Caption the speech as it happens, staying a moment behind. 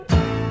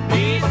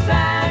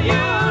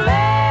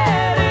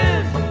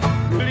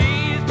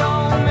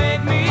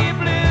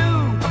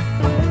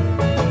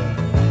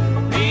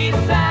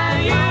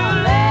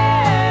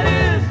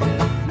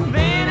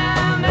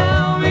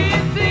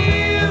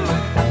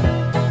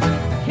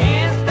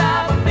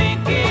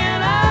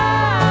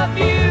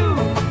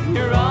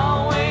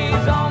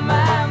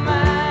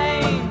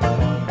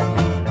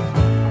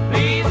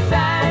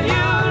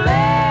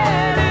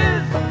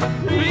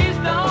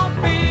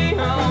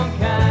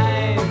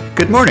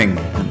morning,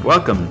 and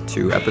welcome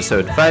to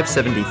episode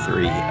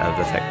 573 of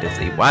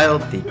Effectively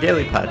Wild, the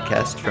daily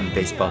podcast from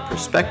Baseball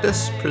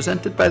Prospectus,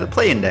 presented by the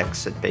Play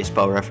Index at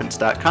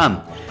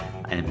baseballreference.com.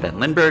 I am Ben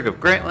Lindbergh of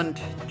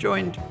Grantland,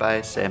 joined by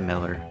Sam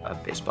Miller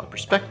of Baseball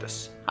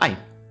Prospectus. Hi.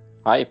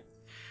 Hi.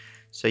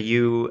 So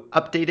you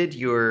updated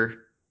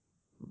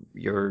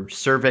your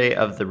survey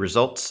of the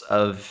results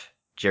of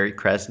Jerry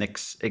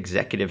Krasnick's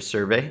executive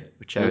survey,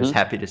 which I was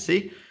happy to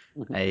see.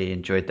 I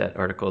enjoyed that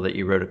article that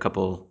you wrote a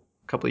couple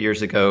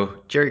years ago.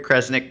 Jerry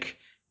Krasnick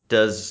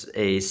does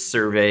a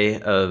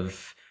survey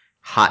of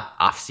hot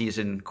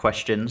off-season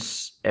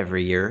questions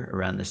every year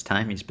around this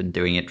time. He's been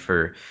doing it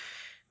for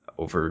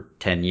over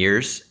 10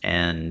 years,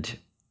 and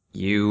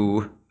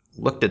you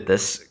looked at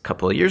this a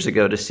couple of years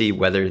ago to see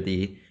whether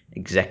the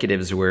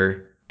executives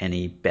were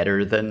any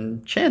better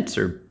than Chance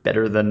or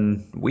better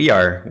than we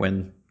are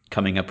when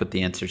coming up with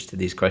the answers to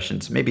these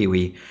questions. Maybe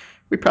we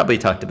probably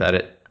talked about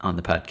it on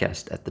the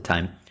podcast at the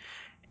time.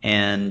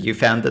 And you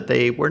found that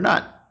they were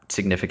not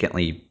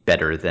significantly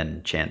better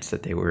than Chance,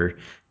 that they were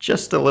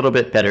just a little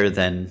bit better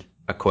than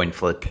a coin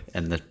flip,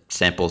 and the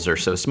samples are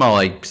so small,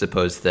 I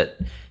suppose that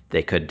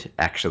they could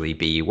actually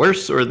be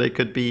worse or they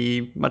could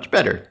be much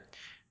better.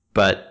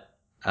 But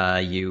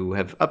you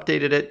have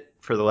updated it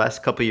for the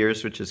last couple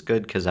years, which is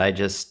good, because I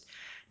just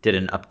did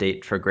an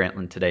update for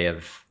Grantland today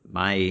of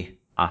my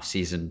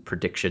off-season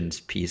predictions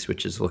piece,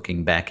 which is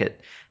looking back at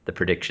the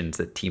predictions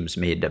that teams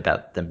made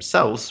about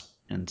themselves.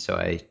 And so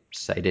I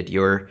cited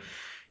your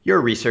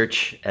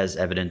research as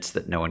evidence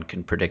that no one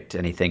can predict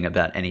anything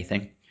about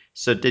anything.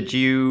 So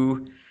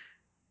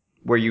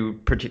were you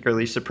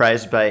particularly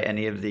surprised by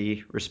any of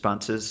the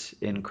responses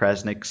in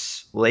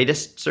Krasnick's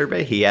latest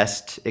survey? He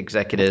asked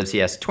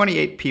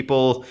 28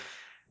 people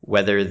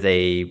whether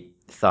they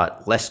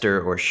thought Lester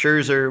or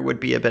Scherzer would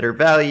be a better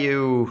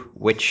value,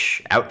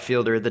 which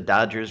outfielder the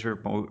Dodgers were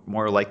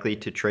most likely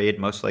to trade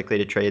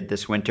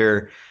this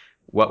winter,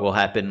 what will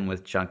happen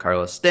with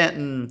Giancarlo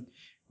Stanton,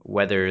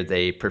 whether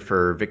they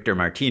prefer Victor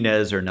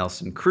Martinez or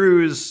Nelson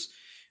Cruz,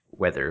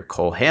 whether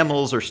Cole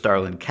Hamels or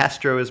Starlin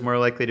Castro is more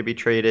likely to be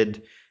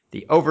traded,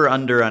 the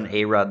over-under on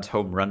A-Rod's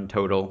home run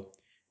total,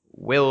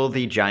 will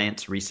the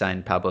Giants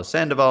re-sign Pablo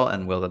Sandoval,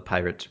 and will the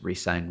Pirates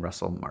re-sign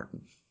Russell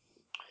Martin?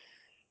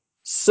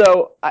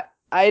 So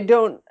I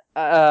don't.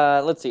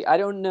 Let's see. I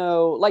don't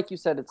know. Like you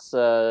said, it's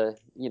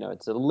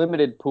it's a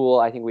limited pool.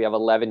 I think we have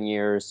 11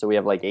 years, so we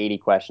have like 80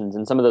 questions,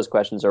 and some of those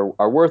questions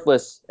are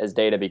worthless as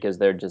data because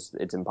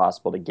it's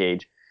impossible to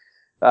gauge.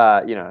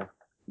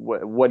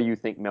 What do you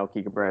think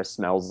Melky Cabrera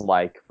smells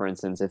like? For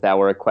instance, if that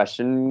were a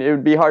question, it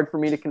would be hard for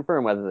me to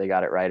confirm whether they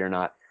got it right or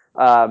not.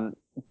 And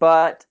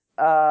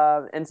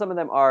some of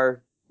them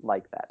are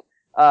like that.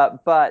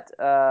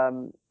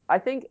 I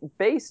think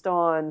based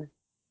on,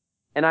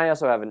 and I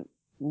also haven't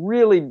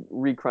really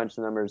recrunched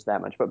the numbers that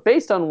much, but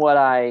based on what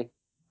I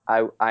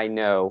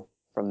know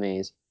from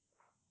these,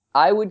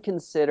 I would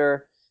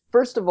consider,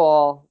 first of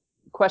all,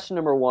 question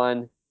number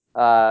one,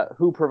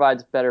 who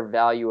provides better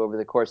value over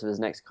the course of his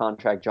next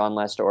contract, Jon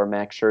Lester or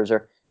Max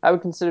Scherzer? I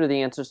would consider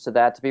the answers to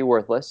that to be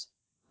worthless,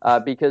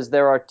 because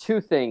there are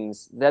two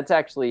things. That's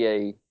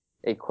actually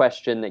a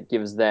question that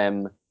gives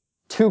them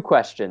two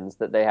questions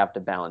that they have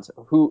to balance.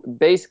 Who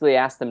basically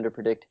asks them to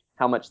predict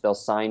how much they'll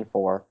sign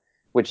for,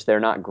 which they're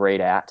not great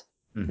at.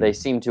 They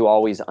seem to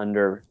always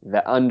under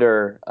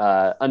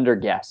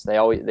guess.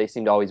 They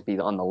seem to always be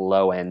on the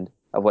low end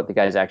of what the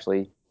guys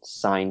actually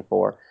sign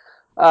for.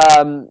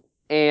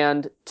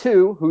 And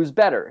two, who's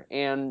better?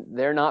 And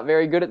they're not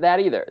very good at that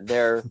either.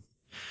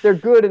 They're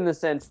good in the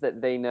sense that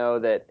they know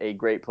that a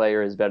great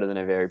player is better than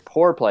a very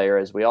poor player,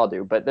 as we all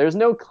do. But there's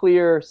no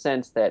clear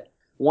sense that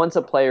once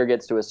a player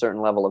gets to a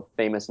certain level of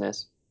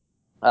famousness,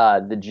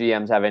 the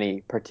GMs have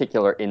any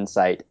particular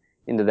insight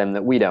into them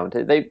that we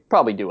don't. They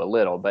probably do a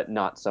little, but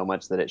not so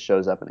much that it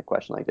shows up in a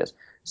question like this.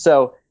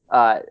 So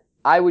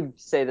I would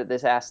say that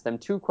this asks them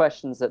two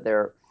questions that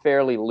they're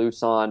fairly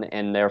loose on,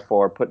 and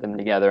therefore put them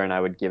together, and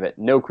I would give it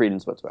no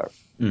credence whatsoever.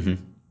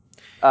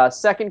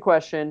 Second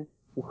question,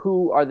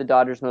 who are the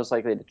Dodgers most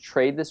likely to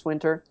trade this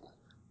winter?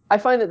 I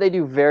find that they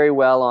do very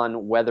well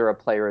on whether a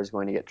player is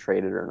going to get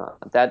traded or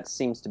not. That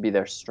seems to be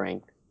their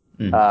strength.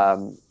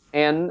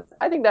 And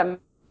I think that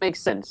makes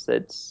sense.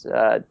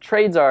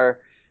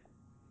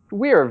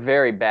 We are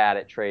very bad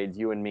at trades,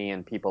 you and me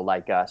and people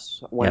like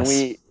us. When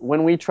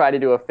we try to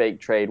do a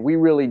fake trade, we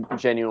really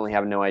genuinely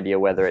have no idea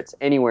whether it's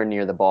anywhere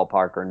near the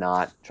ballpark or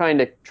not. Trying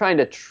to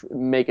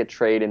make a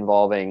trade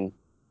involving,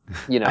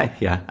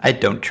 I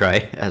don't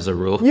try as a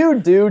rule. You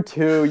do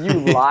too, you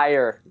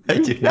liar. I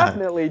You do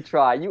definitely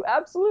try. You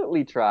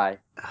absolutely try.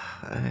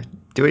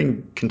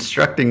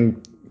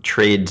 Constructing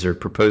trades or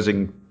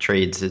proposing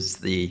trades is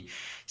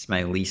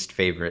my least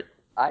favorite.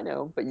 I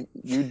know, but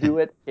you do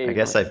it occasionally. I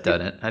guess I've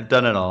done it. I've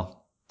done it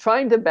all.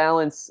 Trying to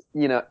balance,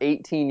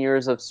 18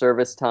 years of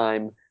service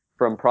time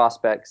from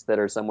prospects that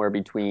are somewhere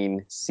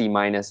between C-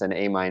 and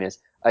A-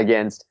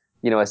 against,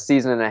 a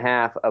season and a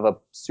half of a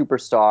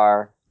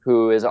superstar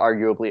who is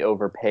arguably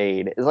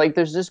overpaid. It's like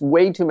there's just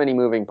way too many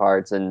moving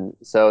parts, and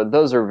so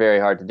those are very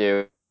hard to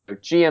do.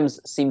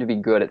 GMs seem to be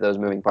good at those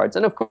moving parts,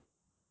 and of course,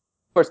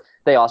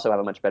 they also have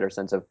a much better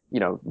sense of,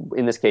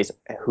 in this case,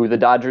 who the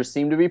Dodgers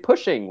seem to be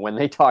pushing when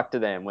they talk to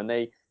them, when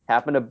they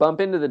happen to bump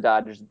into the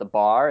Dodgers at the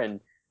bar and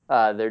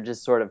they're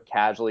just sort of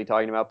casually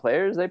talking about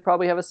players. They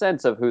probably have a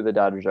sense of who the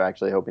Dodgers are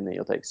actually hoping that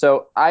you'll take.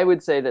 So I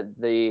would say that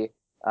the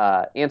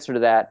answer to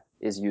that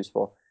is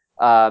useful.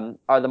 Are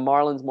the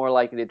Marlins more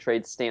likely to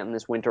trade Stanton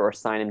this winter or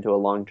sign him to a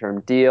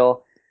long-term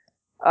deal?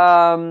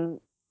 I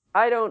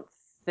don't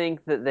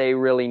think that they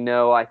really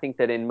know. I think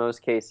that in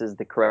most cases,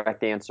 the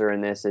correct answer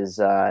in this is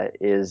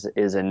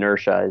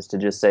inertia, is to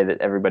just say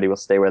that everybody will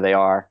stay where they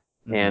are,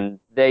 and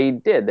they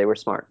did. They were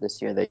smart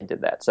this year. They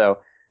did that. So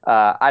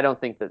I don't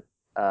think that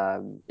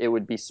it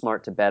would be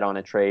smart to bet on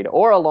a trade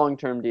or a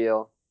long-term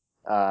deal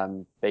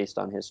based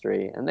on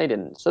history, and they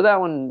didn't. So that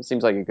one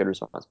seems like a good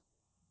response.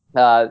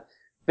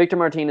 Victor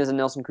Martinez and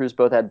Nelson Cruz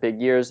both had big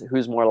years.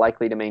 Who's more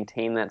likely to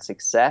maintain that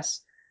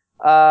success?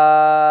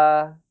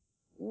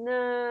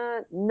 Nah,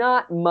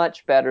 not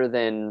much better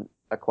than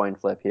a coin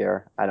flip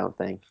here, I don't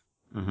think.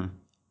 And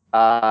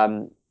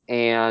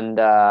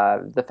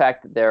the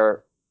fact that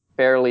they're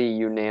fairly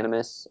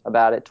unanimous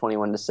about it,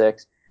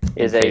 21-6,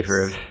 is in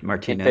favor of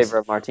Martinez. In favor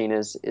of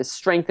Martinez. It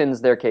strengthens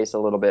their case a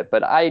little bit,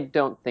 but I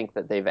don't think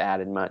that they've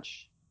added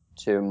much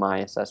to my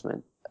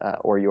assessment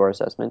or your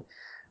assessment.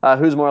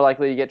 Who's more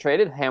likely to get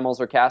traded, Hamels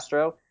or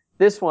Castro?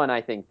 This one,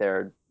 I think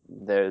they're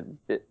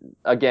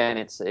again,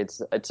 it's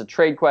a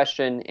trade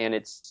question, and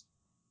it's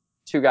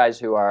two guys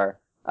who are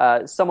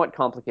somewhat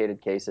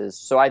complicated cases,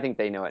 so I think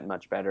they know it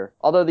much better.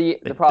 Although the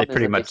problem is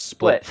that they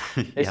split.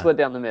 They split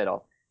down the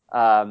middle.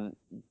 And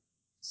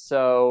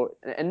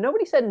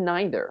nobody said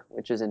neither,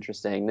 which is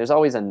interesting. There's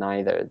always a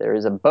neither. There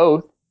is a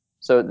both.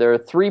 So there are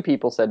three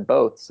people said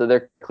both. So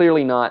they're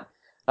clearly not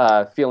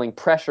feeling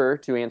pressure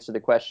to answer the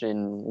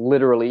question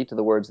literally to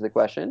the words of the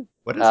question.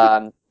 What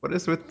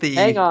is with the...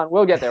 Hang on,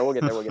 we'll get there.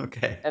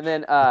 Okay. And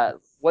then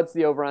what's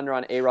the over-under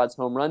on A-Rod's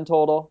home run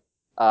total?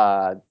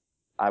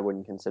 I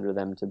wouldn't consider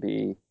them to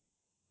be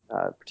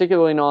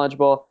particularly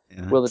knowledgeable.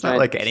 Yeah. It's not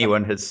like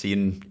anyone has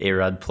seen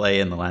A-Rod play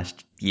in the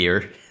last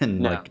year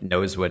and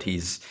knows what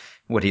he's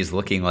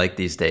looking like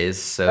these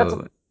days.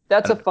 So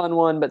that's a fun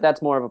one, but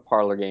that's more of a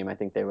parlor game. I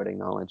think they would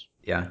acknowledge.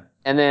 Yeah.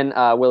 And then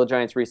will the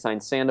Giants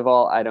re-sign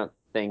Sandoval? I don't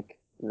think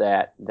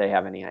that they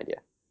have any idea.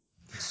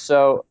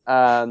 So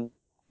and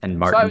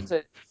Martin. So I would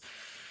say,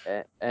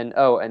 and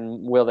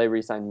will they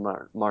re-sign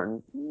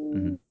Martin?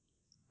 Mm-hmm.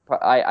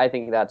 I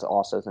think that's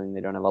also something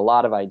they don't have a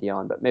lot of idea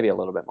on, but maybe a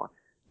little bit more.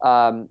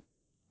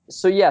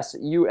 So yes,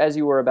 as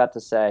you were about to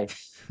say,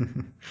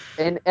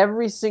 in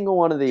every single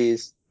one of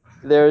these,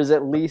 there's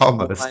at least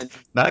almost one.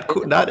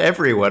 Not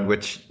everyone,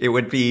 which it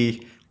would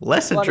be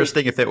less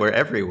interesting if it were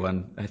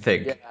everyone, I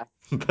think. Yeah.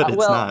 But it's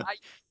not.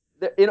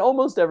 In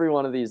almost every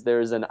one of these,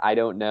 there's an I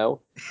don't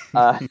know,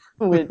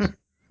 which.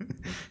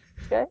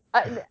 Okay,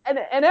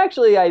 and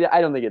actually,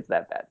 I don't think it's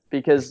that bad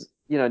because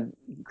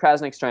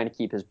Krasnick's trying to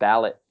keep his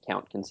ballot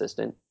count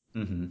consistent,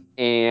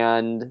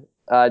 and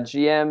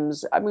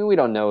GMs. I mean, we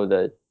don't know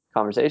the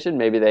conversation.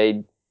 Maybe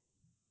they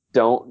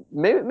don't.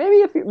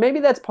 Maybe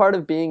that's part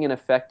of being an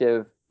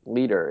effective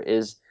leader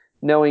is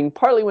knowing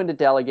partly when to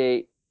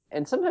delegate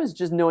and sometimes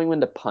just knowing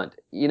when to punt.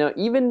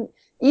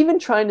 Even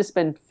trying to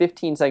spend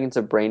 15 seconds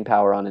of brain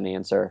power on an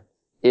answer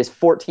is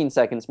 14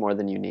 seconds more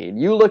than you need.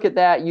 You look at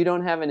that, you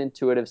don't have an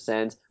intuitive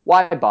sense.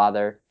 Why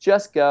bother?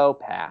 Just go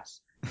pass.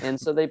 And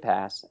so they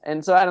pass.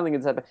 And so I don't think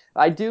it's that bad.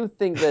 I do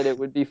think that it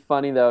would be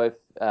funny though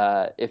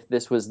if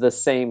this was the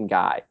same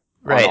guy.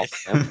 Right.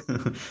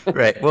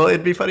 Right. Well,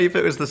 it'd be funny if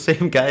it was the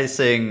same guy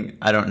saying,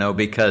 I don't know,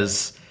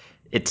 because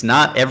it's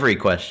not every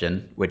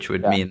question, which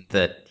would mean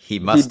that he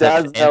must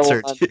have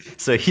answered.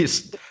 So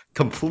he's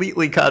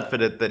completely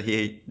confident that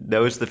he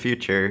knows the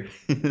future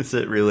as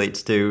it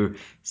relates to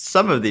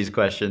some of these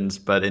questions,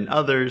 but in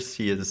others,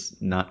 he is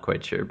not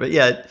quite sure. But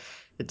yeah,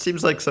 it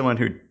seems like someone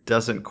who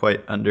doesn't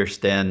quite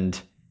understand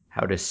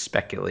how to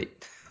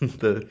speculate.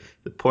 The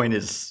point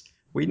is,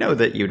 we know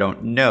that you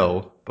don't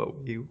know,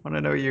 but we want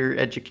to know your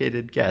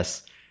educated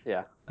guess.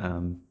 Yeah.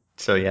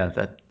 So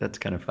yeah, that's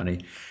kind of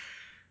funny.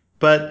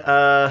 But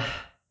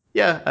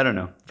yeah, I don't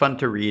know. Fun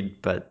to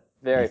read, but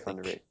very fun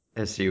to read.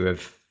 As you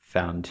have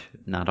found,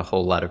 not a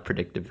whole lot of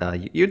predictive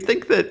value. You'd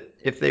think that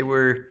if they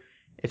were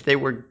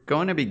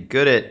going to be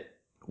good at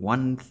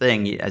one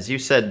thing, as you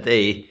said,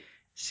 they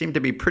seem to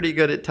be pretty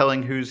good at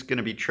telling who's going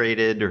to be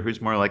traded or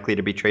who's more likely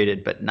to be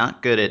traded, but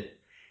not good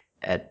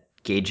at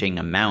gauging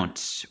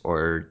amounts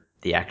or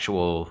the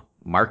actual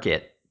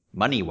market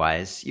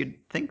money-wise.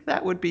 You'd think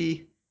that would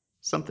be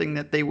something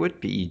that they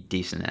would be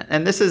decent at.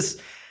 And this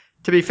is,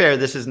 to be fair,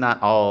 this is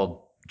not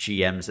all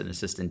GMs and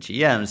assistant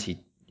GMs.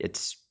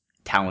 It's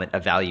talent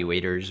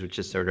evaluators, which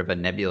is sort of a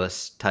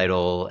nebulous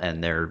title,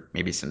 and there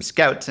may be some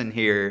scouts in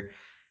here.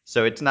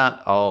 So it's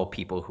not all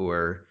people who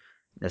are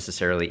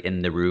necessarily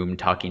in the room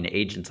talking to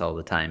agents all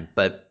the time.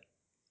 But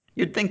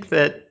you'd think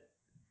that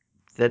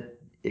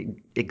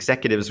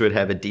executives would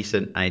have a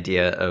decent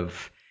idea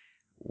of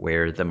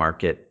where the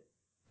market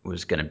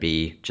was going to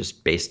be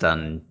just based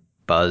on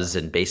buzz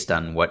and based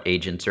on what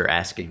agents are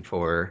asking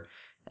for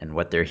and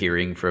what they're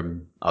hearing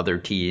from other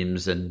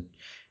teams and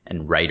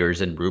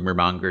writers and rumor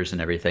mongers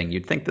and everything,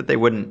 you'd think that they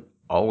wouldn't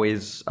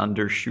always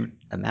undershoot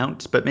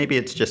amounts, but maybe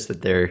it's just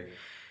that they're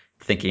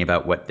thinking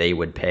about what they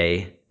would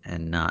pay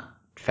and not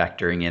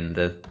factoring in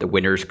the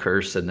winner's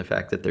curse and the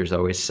fact that there's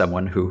always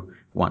someone who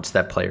wants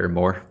that player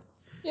more.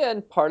 Yeah,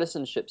 and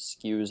partisanship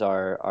skews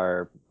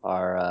our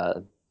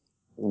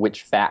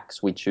which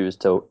facts we choose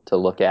to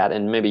look at,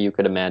 and maybe you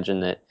could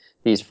imagine that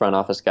these front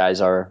office guys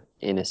are,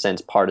 in a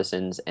sense,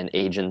 partisans, and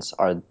agents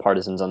are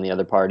partisans on the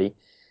other party,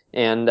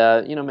 and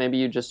maybe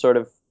you just sort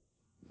of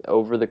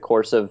over the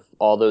course of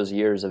all those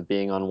years of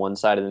being on one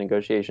side of the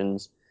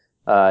negotiations,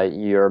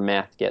 your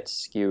math gets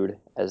skewed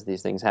as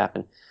these things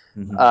happen.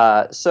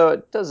 Mm-hmm. So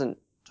it doesn't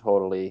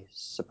totally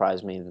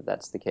surprise me that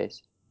that's the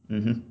case.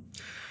 Mm-hmm.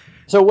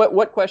 So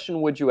what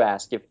question would you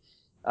ask if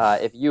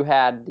you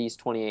had these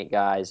 28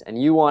 guys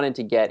and you wanted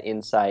to get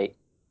insight?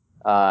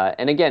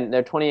 And again,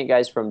 they're 28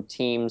 guys from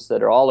teams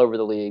that are all over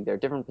the league. They're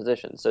different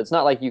positions, so it's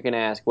not like you can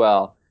ask,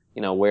 well,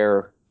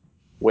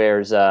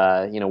 where's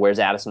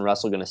Addison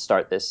Russell going to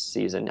start this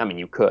season? I mean,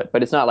 you could,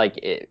 but it's not like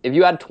if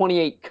you had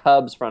 28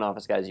 Cubs front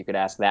office guys, you could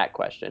ask that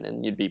question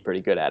and you'd be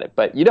pretty good at it.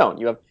 But you don't.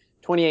 You have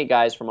 28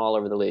 guys from all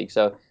over the league,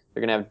 so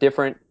they're going to have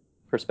different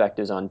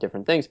perspectives on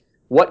different things.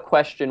 What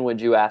question would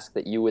you ask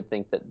that you would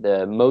think that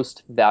the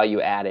most value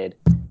added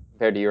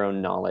compared to your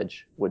own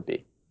knowledge would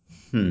be?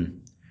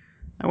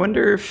 I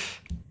wonder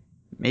if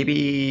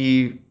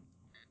maybe,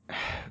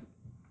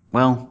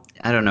 well,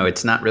 I don't know.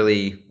 It's not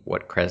really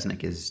what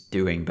Kresnik is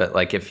doing, but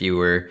like if you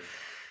were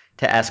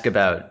to ask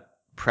about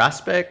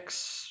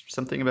prospects,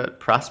 something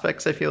about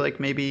prospects, I feel like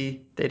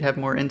maybe they'd have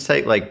more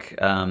insight. Like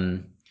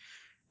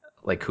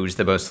who's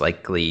the most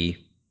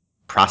likely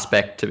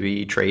prospect to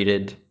be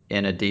traded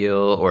in a deal,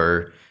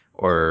 or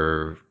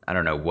I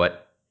don't know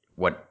what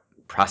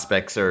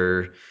prospects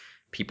are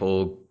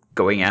people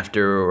going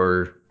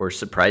after or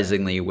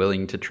surprisingly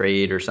willing to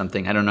trade or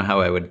something. I don't know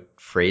how I would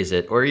phrase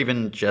it, or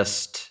even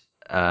just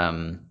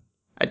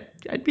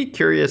I'd be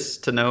curious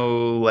to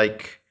know,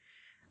 like,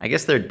 I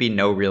guess there'd be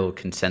no real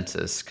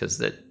consensus because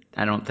that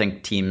I don't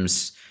think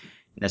teams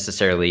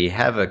necessarily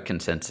have a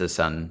consensus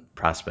on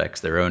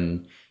prospects. Their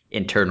own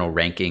internal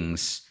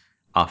rankings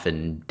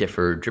often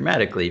differ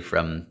dramatically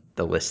from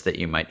the list that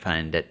you might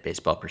find at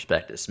Baseball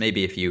Prospectus.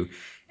 Maybe if you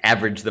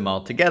average them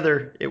all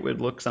together, it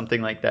would look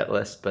something like that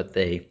list, but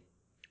they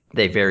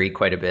vary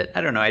quite a bit.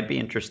 I don't know. I'd be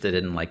interested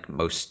in like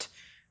most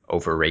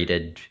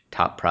overrated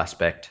top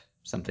prospect,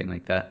 something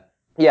like that.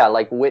 Yeah,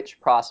 like which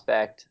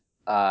prospect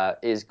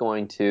is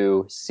going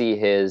to see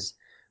his,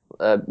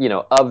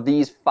 of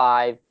these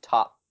five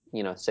top,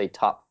 say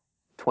top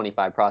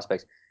 25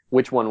 prospects,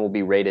 which one will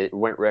be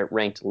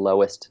ranked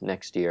lowest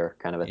next year,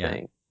 kind of a Yeah.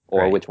 thing,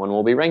 or Right. which one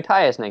will be ranked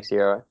highest next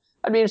year.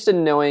 I'd be interested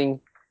in knowing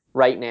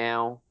right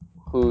now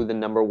who the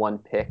number one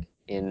pick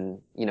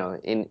in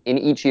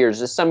each year is.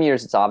 Just some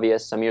years it's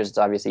obvious, some years it's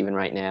obvious even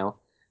right now,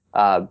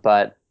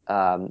 but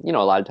a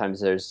lot of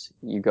times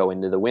you go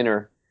into the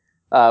winter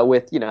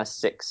with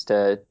 6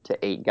 to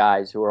 8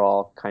 guys who are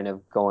all kind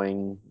of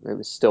going,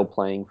 still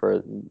playing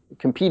for,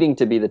 competing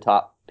to be the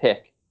top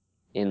pick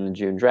in the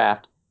June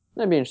draft.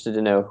 And I'd be interested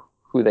to know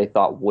who they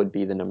thought would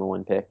be the number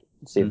one pick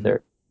and see if Mm-hmm.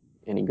 they're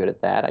any good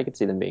at that. I could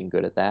see them being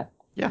good at that.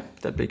 Yeah,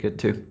 that'd be good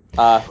too.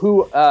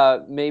 Who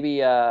maybe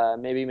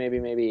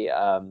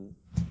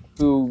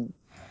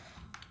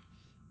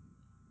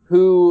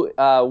who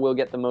will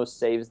get the most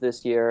saves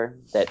this year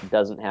that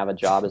doesn't have a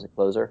job as a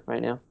closer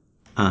right now?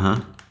 Uh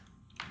huh.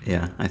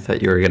 Yeah, I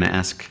thought you were going to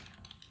ask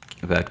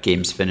about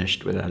games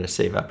finished without a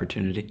save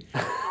opportunity.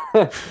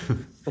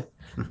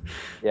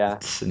 Yeah,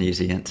 That's an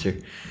easy answer.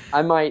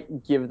 I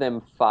might give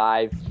them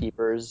 5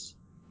 keepers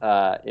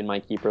in my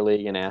keeper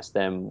league and ask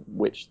them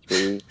which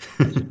 3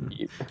 they should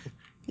keep.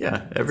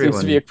 Yeah, It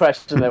seems to be a everyone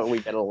question that we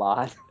get a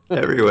lot.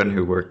 everyone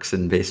who works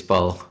in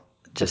baseball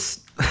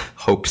just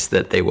hopes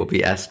that they will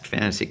be asked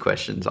fantasy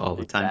questions all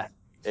the time.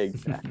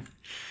 Exactly.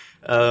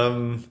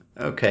 Exactly.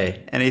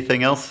 Okay.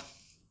 Anything else?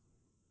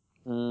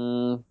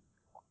 Mm,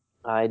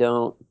 I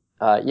don't.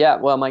 Yeah.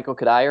 Well, Michael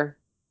Kadire.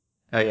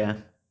 Oh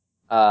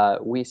yeah.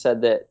 We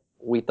said that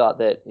we thought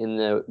that in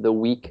the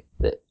week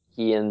that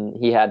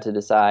he had to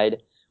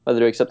decide whether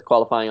to accept the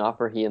qualifying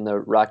offer, he and the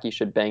Rockies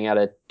should bang out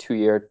a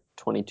 2-year,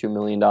 $22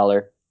 million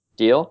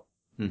deal,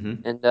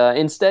 Mm-hmm. and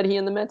instead he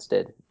and the Mets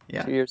did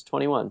Yeah. 2 years,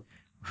 21.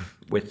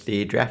 With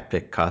the draft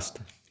pick cost.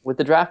 With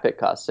the draft pick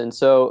costs. And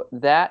so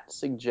that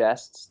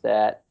suggests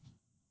that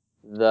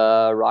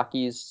the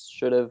Rockies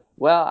should have,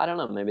 well, I don't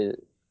know, maybe,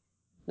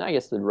 no, I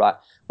guess the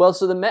Rock. Well,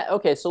 so the Met,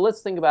 okay, so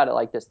let's think about it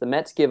like this. The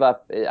Mets give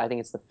up, I think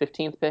it's the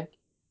 15th pick,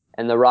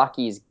 and the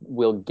Rockies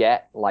will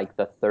get like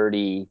the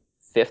 35th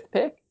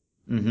pick.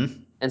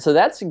 Mm-hmm. And so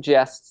that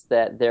suggests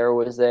that there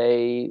was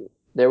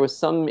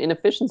some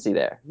inefficiency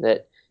there,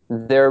 that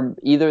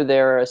either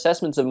their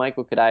assessments of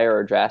Michael Kadire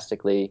are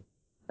drastically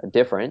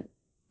different,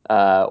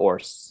 or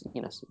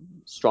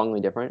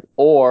strongly different,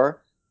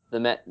 or the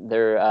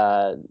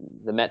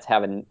Mets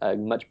have a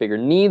much bigger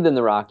need than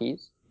the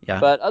Rockies, Yeah.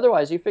 But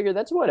otherwise, you figure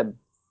that's what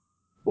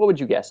would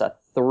you guess, a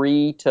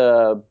 3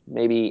 to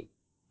maybe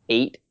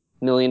 $8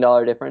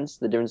 million difference,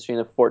 the difference between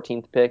the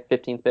 14th pick,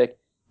 15th pick,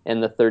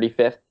 and the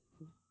 35th.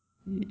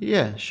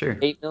 Yeah, sure.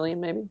 8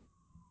 million, maybe.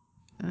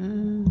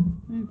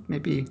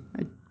 Maybe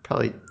I'd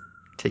probably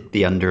take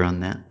the under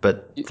on that,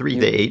 but You, 3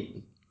 to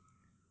 8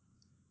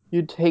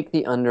 you'd take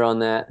the under on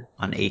that.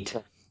 on 8.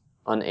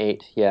 On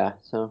 8, yeah.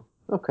 So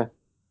okay.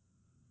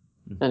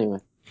 Anyway.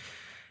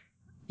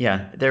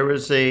 Yeah, there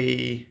was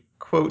a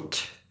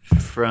quote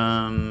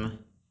from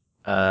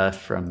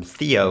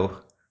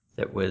Theo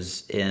that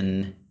was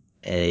in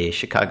a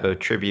Chicago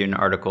Tribune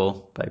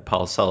article by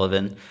Paul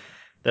Sullivan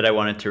that I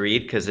wanted to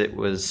read because it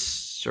was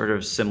sort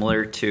of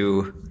similar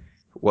to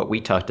what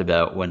we talked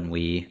about when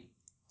we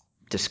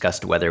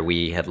discussed whether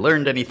we had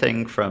learned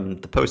anything from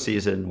the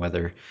postseason,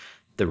 whether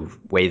the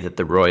way that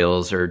the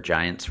Royals or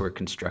Giants were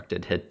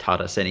constructed had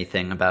taught us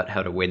anything about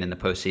how to win in the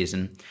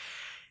postseason.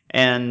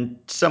 And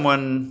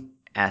someone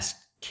asked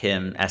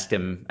him,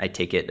 I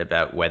take it,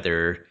 about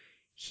whether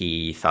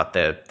he thought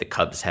that the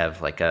Cubs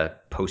have like a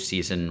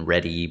postseason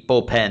ready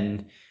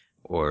bullpen,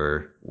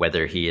 or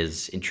whether he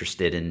is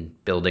interested in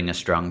building a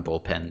strong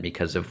bullpen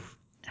because of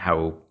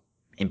how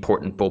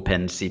important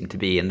bullpens seem to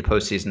be in the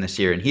postseason this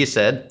year. And he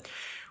said,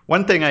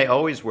 one thing I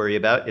always worry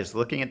about is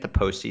looking at the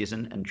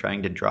postseason and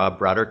trying to draw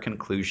broader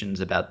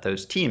conclusions about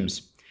those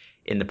teams.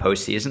 In the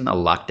postseason, a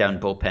lockdown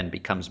bullpen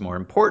becomes more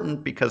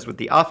important because with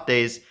the off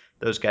days,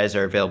 those guys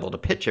are available to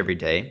pitch every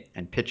day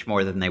and pitch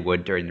more than they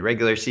would during the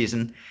regular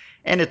season,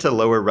 and it's a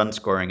lower run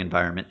scoring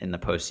environment in the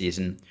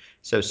postseason.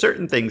 So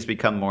certain things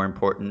become more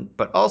important,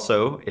 but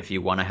also, if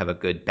you want to have a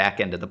good back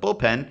end of the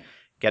bullpen,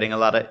 getting a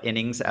lot of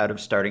innings out of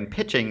starting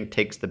pitching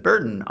takes the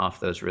burden off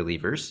those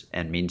relievers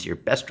and means your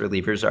best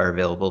relievers are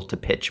available to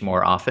pitch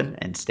more often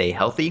and stay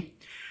healthy.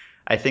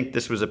 I think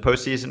this was a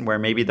postseason where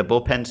maybe the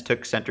bullpens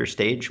took center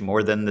stage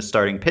more than the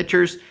starting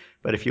pitchers,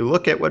 but if you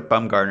look at what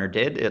Bumgarner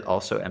did, it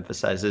also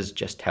emphasizes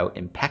just how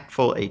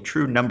impactful a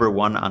true number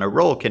one on a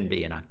roll can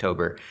be in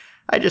October.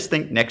 I just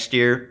think next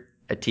year,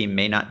 a team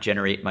may not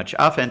generate much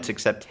offense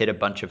except hit a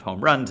bunch of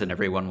home runs, and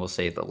everyone will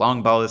say the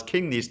long ball is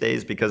king these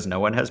days because no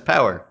one has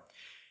power.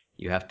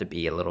 You have to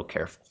be a little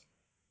careful,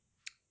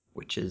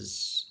 which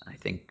is, I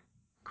think,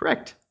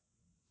 correct.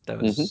 That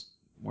Mm-hmm. was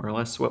more or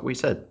less what we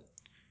said.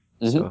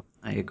 Mm-hmm. So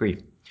I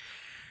agree.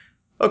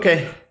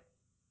 Okay,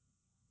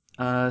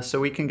 so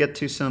we can get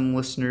to some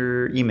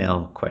listener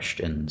email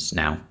questions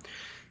now.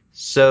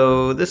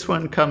 So this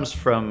one comes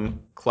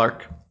from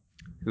Clark,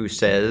 who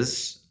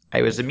says,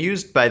 I was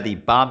amused by the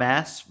bomb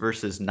ass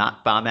versus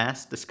not bomb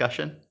ass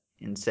discussion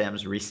in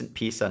Sam's recent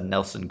piece on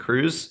Nelson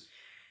Cruz.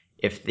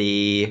 If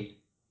the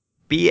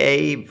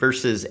BA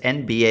versus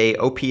NBA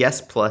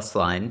OPS plus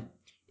line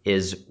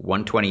is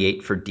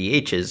 128 for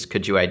DHs,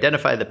 could you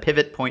identify the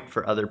pivot point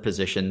for other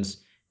positions?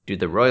 Do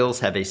the Royals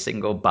have a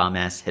single bomb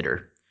ass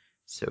hitter?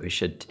 So we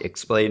should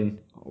explain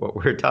what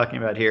we're talking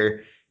about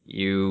here.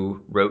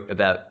 You wrote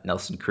about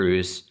Nelson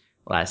Cruz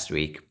last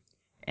week,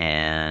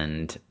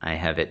 and I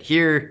have it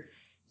here.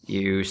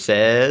 You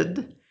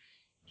said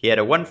he had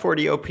a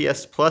 140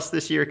 OPS plus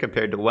this year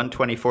compared to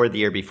 124 the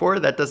year before.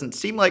 That doesn't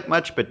seem like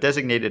much, but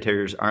designated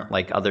hitters aren't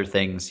like other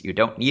things. You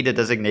don't need a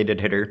designated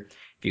hitter.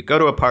 If you go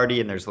to a party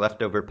and there's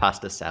leftover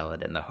pasta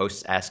salad and the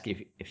hosts ask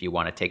if you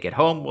want to take it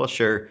home, well,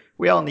 sure,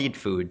 we all need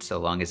food so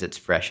long as it's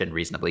fresh and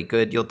reasonably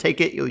good. You'll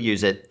take it, you'll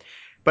use it.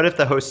 But if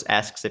the host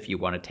asks if you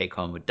want to take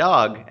home a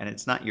dog and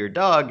it's not your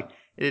dog,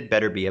 it'd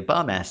better be a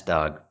bomb ass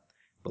dog.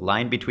 The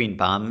line between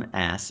bomb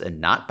ass and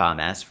not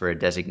bomb ass for a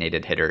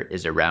designated hitter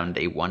is around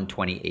a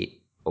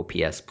 128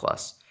 OPS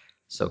plus.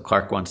 So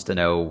Clark wants to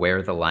know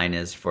where the line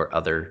is for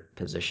other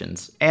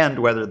positions and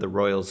whether the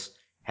Royals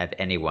have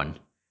anyone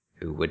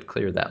who would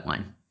clear that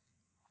line.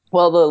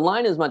 Well, the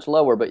line is much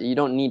lower, but you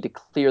don't need to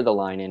clear the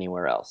line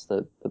anywhere else.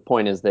 The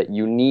point is that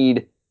you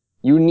need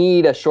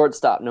a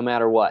shortstop no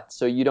matter what.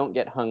 So you don't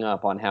get hung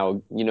up on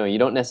how, you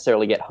don't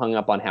necessarily get hung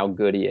up on how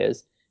good he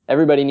is.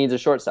 Everybody needs a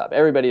shortstop.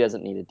 Everybody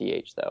doesn't need a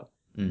DH though.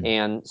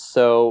 And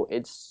so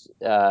it's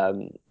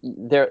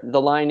there. The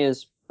line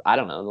is, I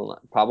don't know,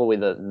 probably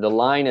the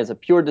line as a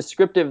pure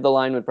descriptive. The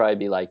line would probably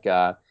be like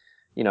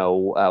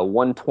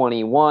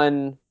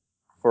 121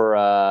 for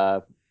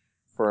a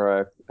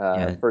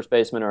Yeah, first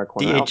baseman or a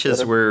corner DHs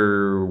outfielder.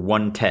 were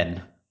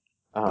 110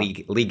 Uh-huh.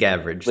 league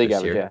average League this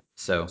average, yeah. year.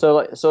 So So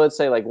let's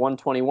say like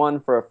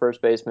 121 for a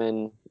first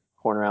baseman,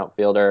 corner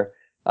outfielder,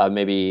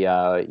 maybe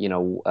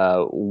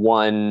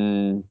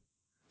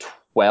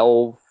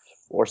 112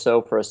 or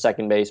so for a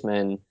second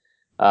baseman,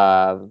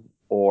 uh,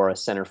 or a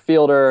center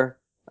fielder,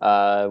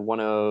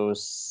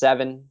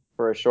 107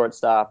 for a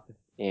shortstop,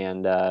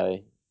 and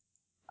I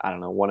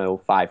don't know,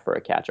 105 for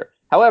a catcher.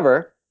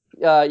 However,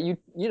 you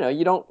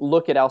don't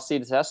look at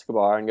Alcides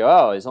Escobar and go,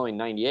 oh, he's only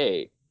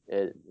 98.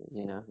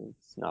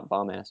 It's not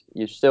bomb ass.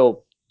 You're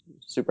still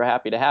super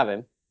happy to have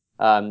him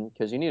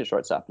because you need a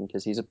shortstop and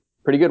because he's a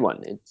pretty good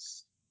one.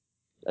 It's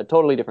a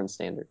totally different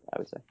standard, I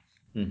would say.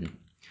 mm-hmm.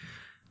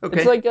 It's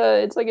Okay. like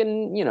it's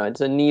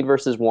a need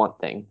versus want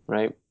thing,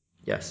 right?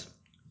 Yes.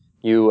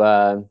 You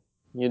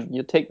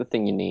You take the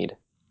thing you need,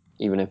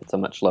 even if it's a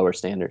much lower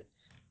standard.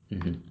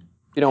 Mm-hmm.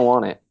 If you don't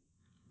want it,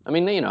 I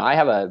mean, I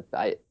have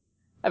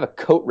a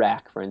coat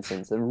rack, for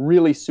instance, a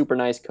really super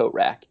nice coat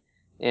rack,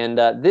 and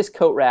this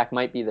coat rack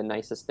might be the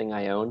nicest thing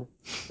I own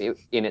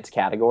in its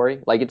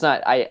category. Like it's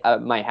not,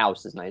 my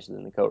house is nicer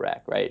than the coat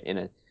rack, right? In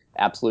an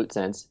absolute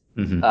sense,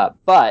 Mm-hmm.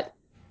 but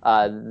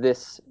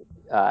this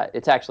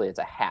it's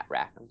a hat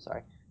rack. I'm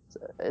sorry,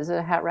 is it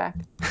a hat rack?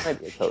 It might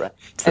be a coat rack.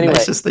 It's the Anyway,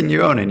 nicest thing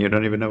you own, and you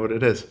don't even know what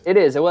it is. it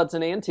is. Well, it's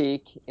an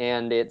antique,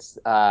 and it's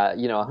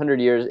 100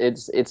 years.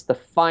 It's the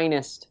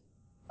finest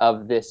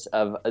of this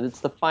of it's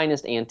the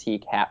finest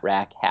antique hat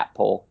rack, hat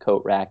pull,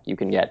 coat rack you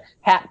can get.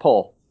 Hat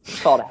pull.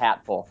 It's called a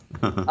hat pull.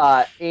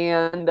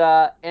 And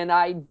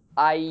like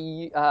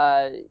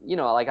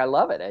I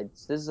love it.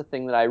 This is a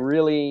thing that I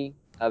really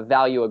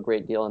value a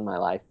great deal in my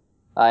life.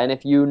 And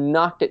if you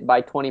knocked it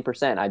by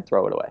 20%, I'd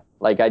throw it away.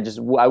 Like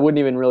I wouldn't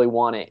even really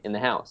want it in the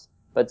house.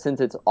 But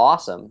since it's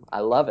awesome, I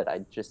love it. I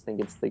just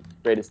think it's the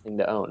greatest thing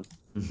to own.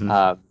 Mm-hmm.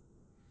 Um,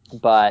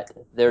 but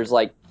there's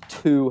like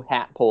two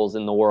hat pulls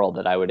in the world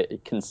that I would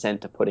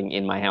consent to putting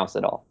in my house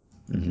at all.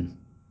 Mm-hmm.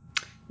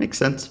 Makes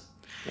sense.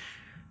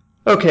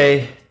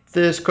 Okay,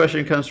 this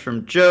question comes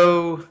from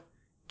Joe.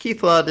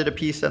 Keith Law did a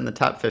piece on the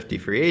top 50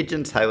 free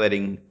agents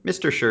highlighting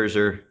Mr.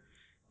 Scherzer,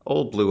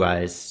 old blue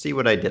eyes. See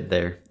what I did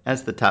there?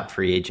 As the top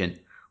free agent,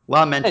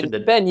 Law And mentioned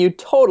it. Ben, you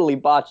totally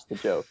botched the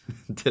joke.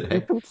 Did You I?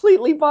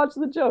 completely botched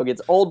the joke.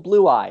 It's old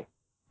blue eye.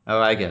 Oh,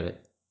 I get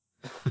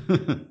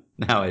it.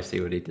 Now I see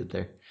what he did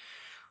there.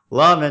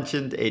 Law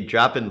mentioned a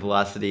drop in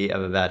velocity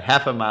of about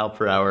half a mile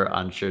per hour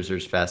on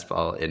Scherzer's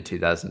fastball in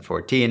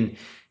 2014.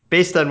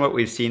 Based on what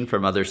we've seen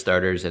from other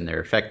starters and their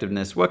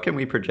effectiveness, what can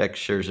we project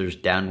Scherzer's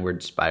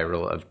downward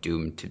spiral of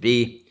doom to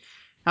be?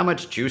 How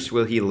much juice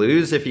will he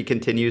lose if he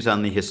continues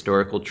on the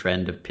historical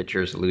trend of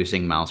pitchers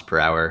losing miles per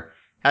hour?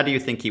 How do you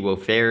think he will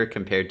fare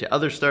compared to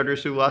other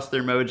starters who lost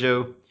their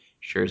mojo?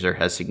 Scherzer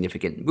has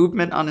significant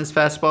movement on his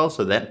fastball,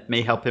 so that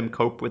may help him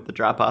cope with the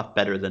drop off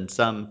better than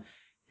some.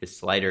 His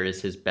slider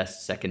is his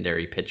best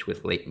secondary pitch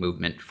with late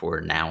movement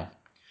for now.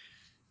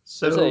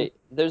 So,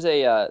 There's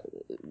a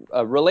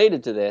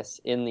related to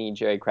this in the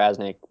Jerry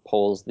Krasnick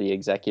polls the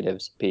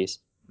executives piece.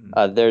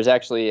 There's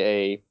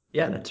actually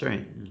yeah, that's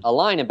right. a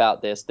line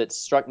about this that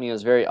struck me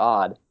as very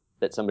odd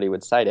that somebody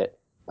would cite it.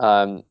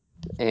 Um,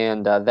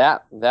 and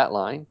that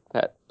line,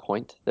 that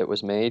point that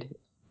was made,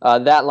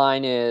 that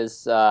line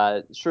is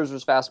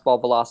Scherzer's fastball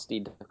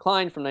velocity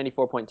declined from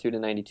 94.2 to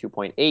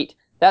 92.8.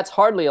 That's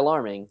hardly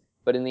alarming,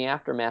 but in the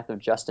aftermath of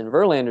Justin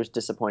Verlander's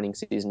disappointing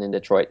season in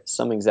Detroit,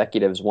 some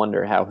executives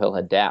wonder how he'll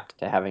adapt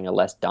to having a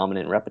less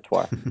dominant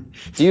repertoire.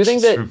 Do you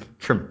think Just that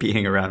from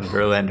being around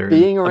Verlander and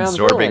being around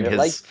absorbing Verlander,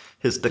 like,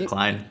 his do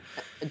decline.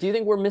 do you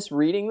think we're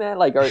misreading that?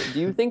 Like, do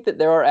you think that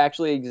there are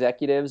actually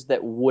executives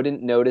that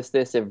wouldn't notice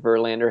this if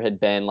Verlander had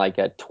been like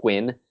a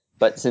twin?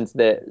 But since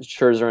the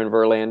Scherzer and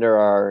Verlander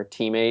are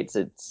teammates,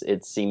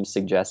 it seems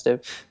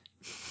suggestive.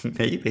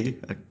 Maybe,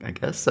 I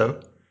guess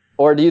so.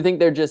 Or do you think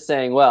they're just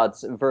saying, well,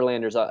 it's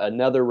Verlander's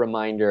another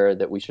reminder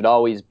that we should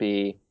always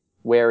be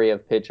wary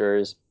of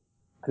pitchers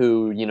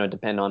who,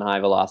 depend on high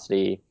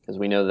velocity because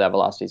we know that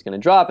velocity is going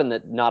to drop and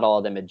that not all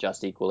of them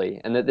adjust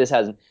equally, and that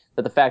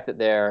the fact that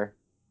they're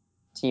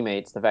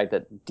teammates, the fact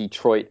that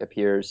Detroit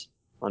appears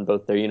on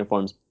both their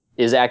uniforms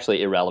is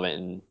actually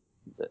irrelevant,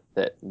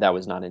 and that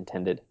was not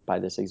intended by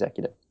this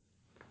executive.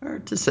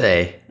 Hard to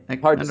say. I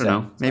Hard to don't say. know.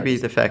 It's hard to Maybe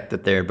say. the fact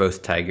that they're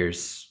both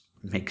Tigers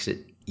makes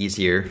it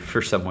easier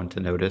for someone to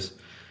notice.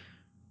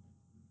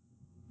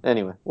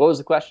 Anyway, what was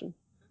the question?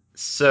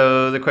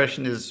 So the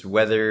question is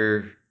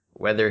whether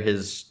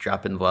his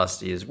drop in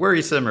velocity is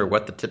worrisome or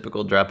what the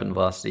typical drop in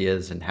velocity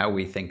is and how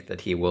we think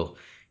that he will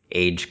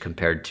age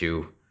compared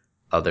to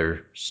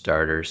other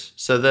starters.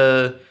 So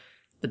the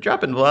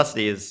drop in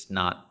velocity is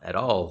not at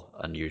all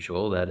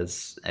unusual. That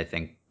is, I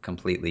think,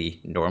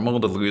 completely normal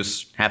to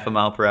lose half a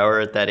mile per hour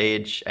at that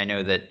age. I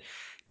know that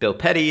Bill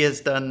Petty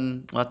has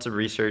done lots of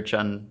research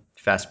on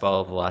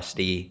fastball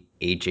velocity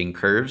aging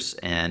curves,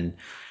 and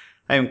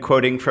I am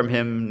quoting from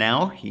him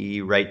now.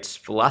 He writes,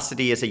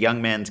 "Velocity is a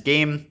young man's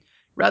game.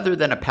 Rather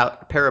than a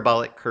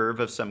parabolic curve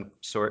of some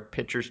sort,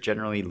 pitchers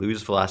generally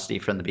lose velocity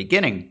from the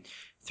beginning.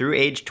 Through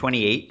age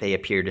 28, they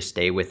appear to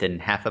stay within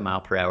half a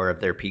mile per hour of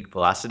their peak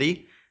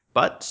velocity.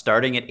 But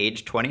starting at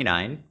age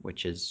 29,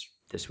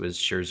 this was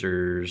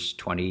Scherzer's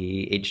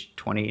age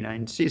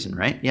 29 season,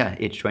 right? Yeah,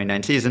 age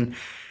 29 season.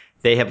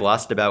 They have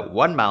lost about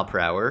 1 mile per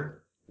hour,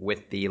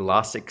 with the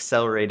loss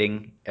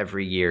accelerating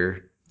every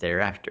year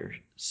thereafter.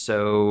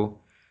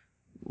 So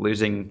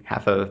losing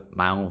half a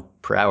mile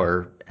per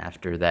hour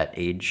after that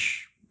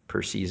age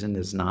per season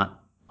is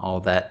not all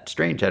that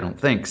strange, I don't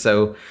think.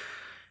 So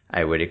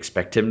I would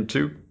expect him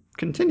to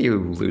continue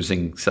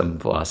losing some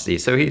velocity.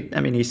 So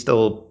he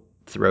still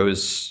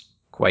throws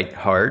quite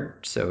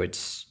hard. So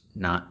it's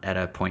not at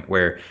a point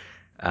where,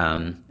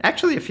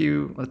 actually, if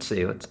you, let's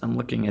see, I'm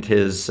looking at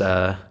his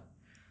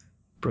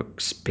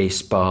Brooks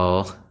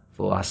baseball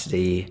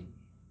velocity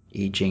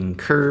aging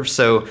curve.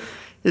 So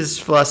His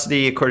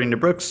velocity, according to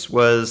Brooks,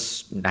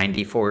 was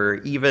 94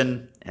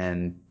 even,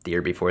 and the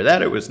year before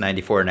that it was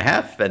 94 and a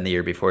half, and the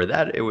year before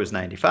that it was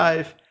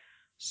 95.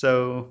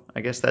 So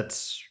I guess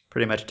that's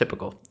pretty much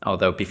typical.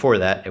 Although before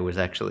that it was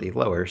actually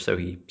lower, so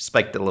he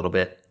spiked a little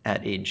bit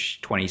at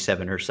age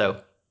 27 or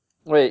so.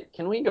 Wait,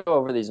 can we go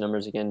over these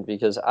numbers again?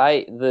 Because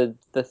the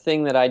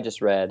thing that I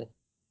just read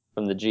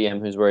from the GM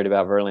who's worried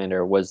about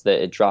Verlander was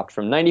that it dropped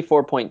from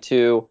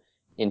 94.2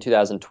 in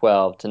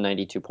 2012 to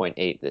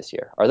 92.8 this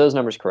year. Are those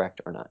numbers correct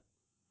or not?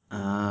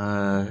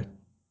 Uh,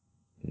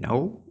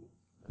 no. Okay.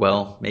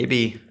 Well,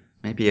 maybe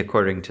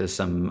according to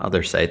some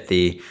other site,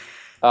 the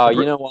Oh,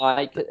 the you know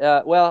why?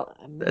 Well,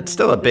 it's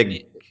still a big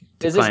is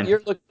this decline.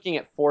 you're looking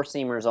at four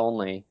seamers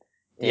only,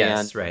 and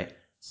Yes, right.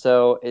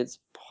 so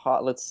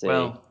let's see.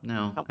 Well,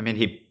 no. How- I mean,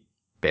 he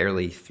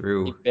barely He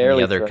threw any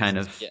barely other throws. kind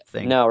of Yeah,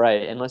 thing. no,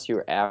 right. Unless you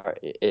were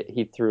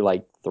he threw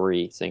like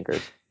three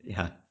sinkers.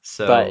 Yeah. But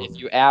So if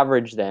you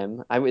average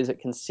them, is it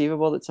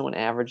conceivable that someone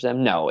averaged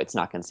them? No, it's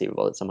not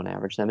conceivable that someone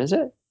averaged them, is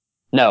it?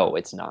 No,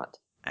 it's not.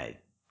 I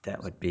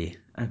that would be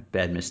a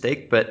bad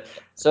mistake, but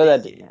So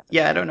that didn't happen.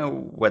 yeah, I don't know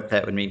what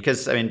that would mean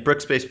because I mean,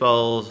 Brooks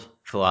Baseball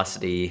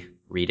velocity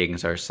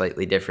readings are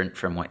slightly different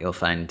from what you'll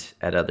find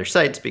at other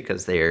sites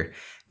because they're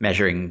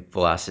measuring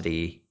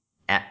velocity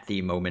at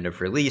the moment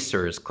of release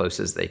or as close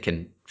as they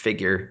can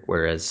figure,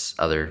 whereas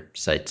other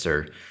sites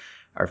are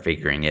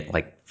figuring it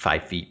like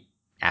 5 feet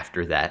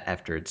after that,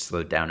 after it's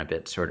slowed down a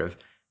bit, sort of,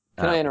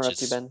 Can I which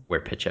interrupt you, is Ben?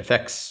 where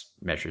PitchFX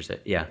measures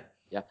it. Yeah.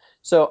 Yeah.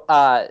 So,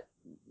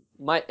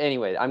 my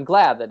anyway, I'm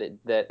glad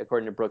that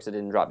according to Brooks it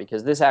didn't drop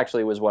because this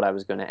actually was what I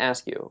was going to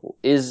ask you.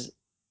 Is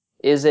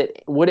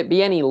it would it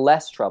be any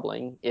less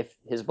troubling if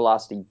his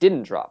velocity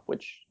didn't drop,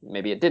 which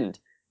maybe it didn't?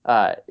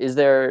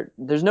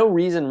 There's no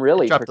reason It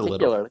really dropped a little.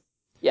 particularly.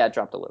 Yeah, it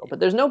dropped a little,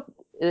 but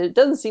it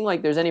doesn't seem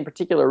like there's any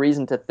particular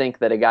reason to think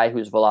that a guy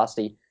whose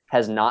velocity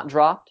has not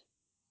dropped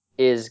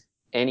is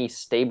any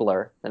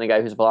stabler than a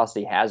guy whose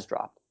velocity has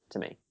dropped to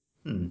me.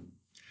 Hmm.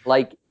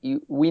 Like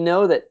we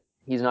know that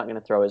he's not going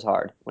to throw as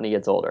hard when he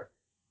gets older.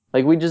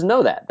 Like we just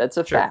know that. That's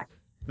a Sure. fact.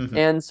 Hmm.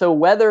 And so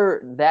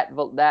whether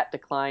that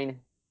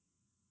decline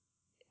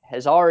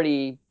has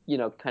already,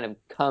 kind of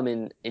come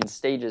in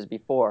stages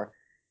before,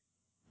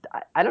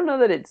 I don't know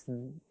that it's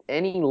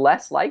any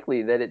less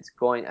likely that it's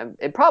going.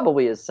 It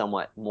probably is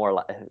somewhat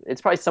more. It's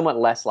probably somewhat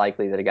less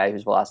likely that a guy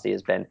whose velocity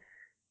has been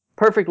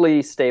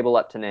perfectly stable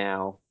up to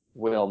now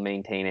will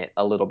maintain it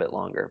a little bit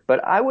longer.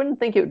 But I wouldn't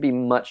think it would be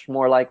much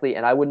more likely,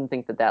 and I wouldn't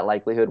think that that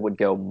likelihood would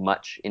go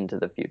much into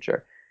the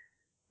future.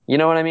 You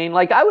know what I mean?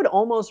 Like I would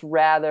almost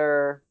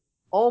rather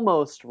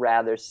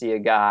see a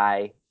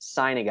guy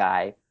sign a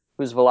guy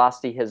whose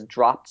velocity has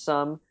dropped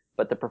some,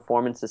 but the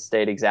performance has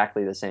stayed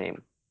exactly the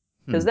same.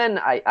 Because Hmm. then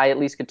I at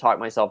least could talk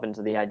myself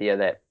into the idea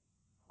that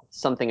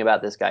something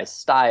about this guy's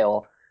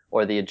style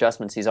or the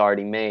adjustments he's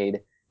already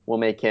made will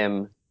make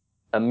him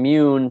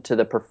immune to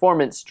the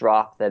performance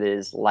drop that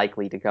is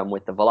likely to come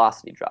with the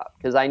velocity drop.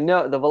 Because I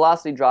know the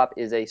velocity drop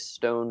is a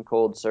stone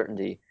cold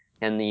certainty,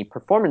 and the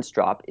performance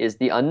drop is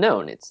the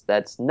unknown.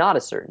 That's not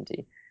a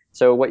certainty.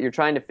 So what you're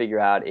trying to figure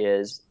out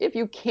is if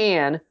you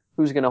can,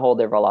 who's going to hold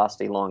their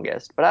velocity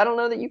longest. But I don't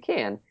know that you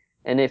can.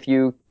 And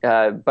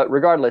but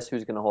regardless,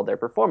 who's going to hold their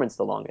performance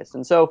the longest?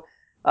 And so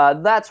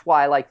that's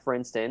why, like for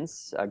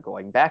instance,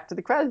 going back to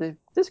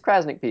this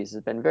Krasnick piece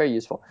has been very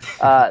useful.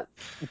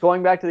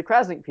 Going back to the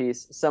Krasnick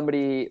piece,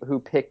 somebody who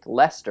picked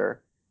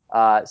Lester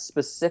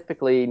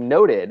specifically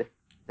noted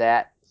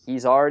that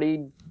he's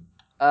already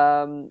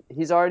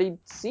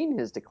seen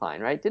his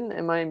decline, right? Didn't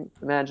am I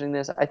imagining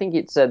this? I think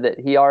it said that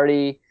he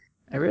already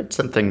I read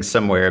something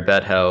somewhere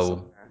about how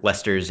somewhere.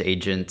 Lester's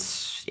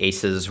agents,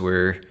 aces,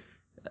 were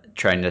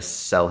trying to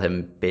sell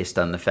him based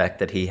on the fact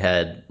that he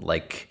had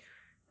like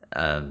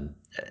um,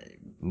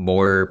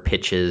 more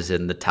pitches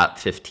in the top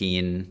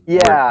 15,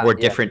 Yeah, more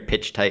yeah, different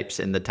pitch types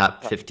in the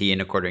top 15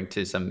 according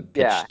to some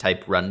yeah, pitch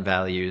type run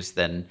values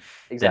than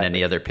any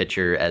exactly. other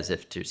pitcher, as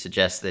if to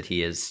suggest that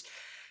he's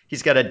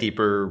got a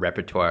deeper Sure.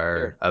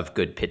 repertoire of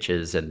good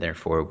pitches and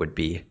therefore would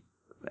be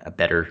a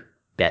better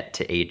bet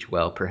to age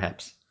well,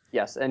 perhaps.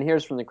 Yes, and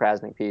here's from the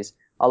Krasnick piece.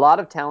 A lot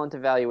of talent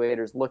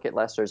evaluators look at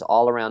Lester's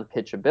all-around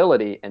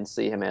pitchability and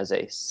see him as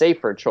a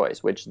safer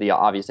choice, which the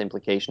obvious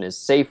implication is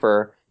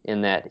safer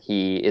in that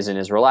he isn't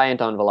as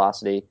reliant on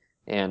velocity,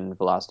 and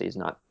velocity is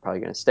not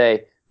probably going to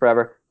stay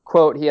forever.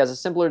 Quote, he has a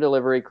simpler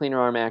delivery, cleaner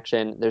arm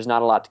action. There's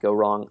not a lot to go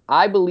wrong.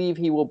 I believe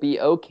he will be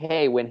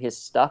okay when his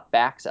stuff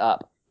backs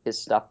up. His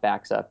stuff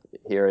backs up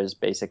here is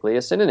basically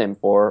a synonym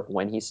for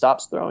when he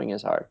stops throwing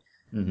as hard.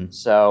 Mm-hmm.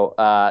 So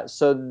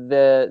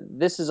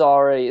this is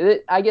already.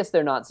 I guess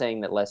they're not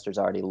saying that Lester's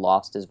already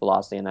lost his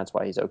velocity and that's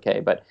why he's okay,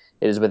 but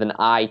it is with an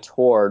eye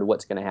toward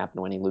what's going to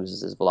happen when he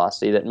loses his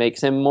velocity that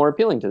makes him more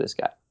appealing to this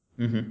guy.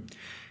 Mm-hmm.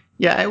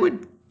 Yeah, I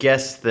would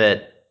guess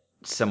that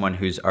someone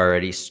who's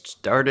already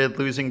started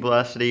losing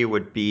velocity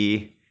would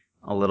be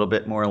a little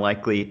bit more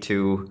likely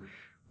to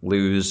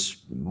lose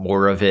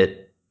more of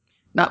it.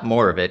 Not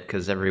more of it,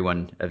 because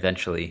everyone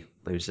eventually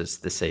loses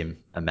the same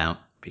amount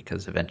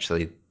because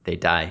eventually they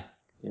die.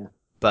 Yeah.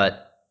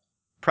 But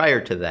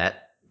prior to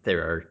that,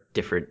 there are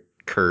different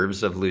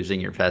curves of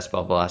losing your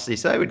fastball velocity.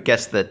 So I would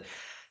guess that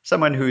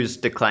someone whose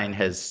decline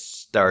has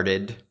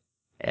started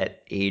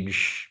at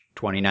age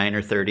 29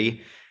 or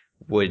 30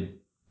 would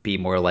be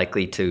more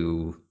likely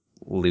to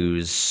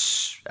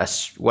lose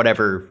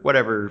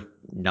whatever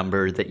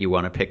number that you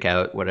want to pick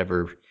out,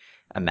 whatever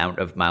amount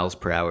of miles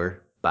per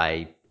hour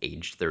by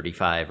age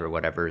 35 or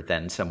whatever,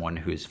 than someone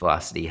whose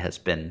velocity has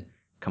been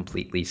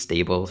completely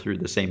stable through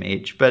the same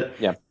age. But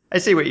Yeah. I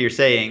see what you're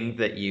saying,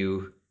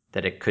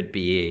 that it could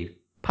be a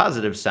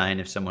positive sign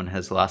if someone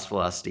has lost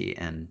velocity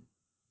and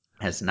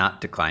has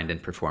not declined in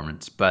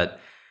performance. But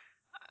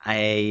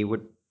I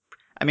would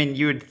I mean,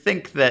 you would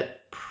think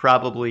that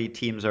probably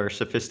teams are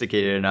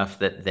sophisticated enough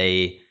that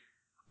they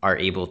are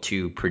able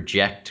to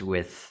project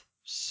with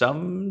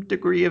some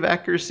degree of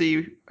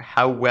accuracy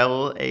how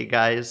well a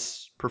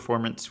guy's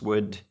performance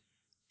would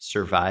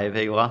survive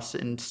a loss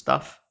in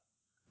stuff.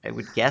 I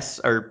would guess,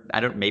 or I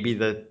don't. Maybe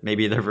the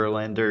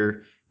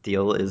Verlander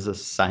deal is a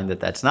sign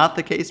that that's not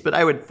the case. But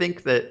I would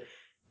think that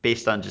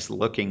based on just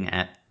looking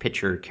at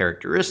pitcher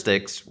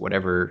characteristics,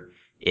 whatever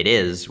it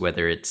is,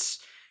 whether it's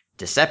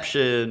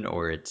deception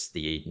or it's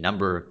the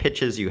number of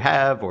pitches you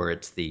have or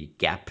it's the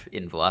gap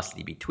in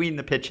velocity between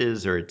the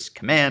pitches or it's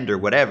command or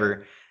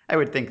whatever, I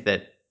would think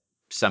that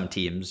some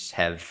teams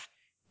have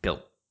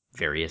built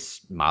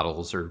various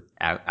models or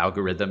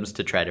algorithms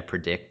to try to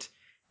predict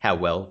how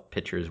well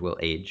pitchers will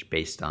age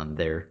based on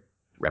their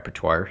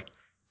repertoire.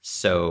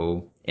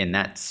 So in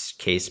that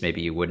case,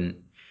 maybe you wouldn't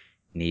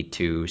need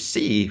to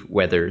see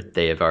whether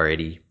they have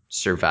already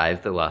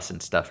survived the loss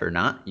and stuff or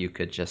not. You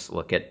could just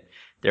look at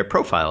their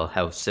profile,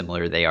 how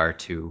similar they are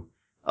to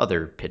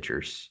other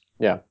pitchers.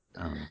 Yeah.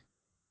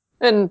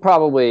 And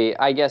probably,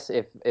 I guess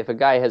if a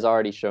guy has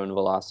already shown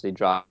velocity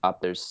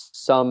drop,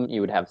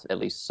 you would have at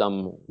least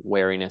some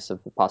wariness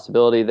of the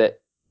possibility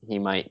that he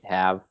might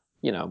have,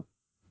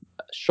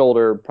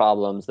 shoulder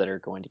problems that are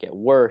going to get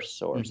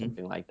worse or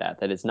something like that.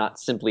 That it's not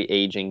simply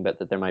aging, but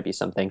that there might be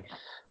something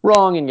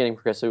wrong and getting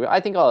progressive. I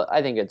think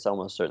it's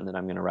almost certain that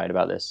I'm going to write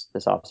about this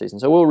off season.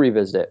 So we'll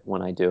revisit it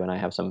when I do, and I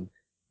have some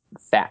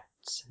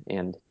facts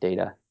and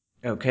data.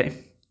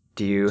 Okay.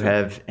 Do you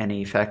have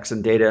any facts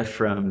and data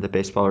from the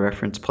Baseball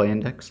Reference Play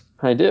Index?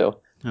 I do.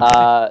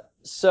 Okay.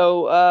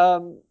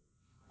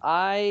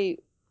 I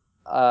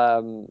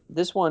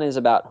this one is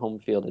about home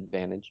field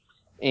advantage,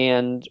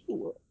 and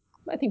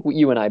I think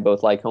you and I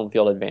both like home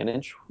field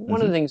advantage.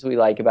 One of the things we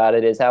like about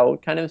it is how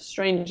kind of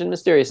strange and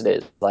mysterious it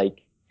is.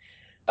 Like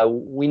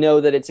we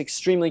know that it's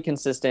extremely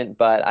consistent,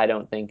 but I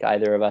don't think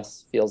either of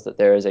us feels that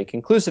there is a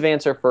conclusive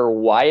answer for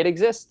why it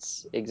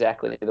exists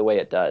exactly the way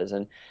it does.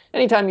 And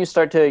anytime you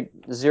start to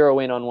zero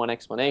in on one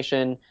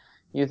explanation,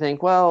 you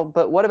think, well,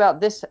 but what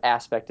about this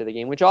aspect of the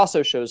game, which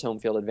also shows home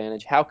field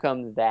advantage? How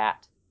come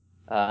that?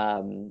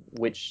 How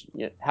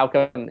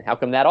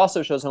come that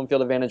also shows home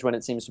field advantage when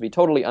it seems to be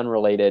totally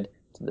unrelated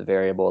to the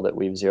variable that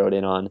we've zeroed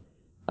in on?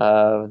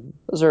 Uh,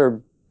 those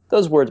are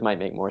those words might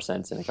make more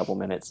sense in a couple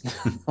minutes.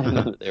 I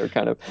know that they were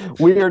kind of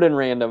weird and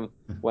random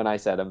when I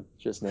said them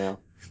just now.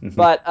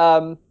 But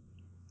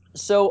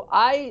so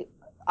I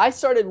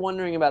started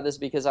wondering about this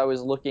because I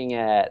was looking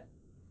at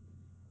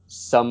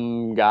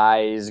some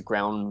guy's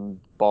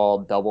ground ball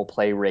double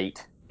play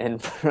rate.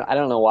 And I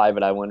don't know why,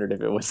 but I wondered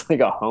if it was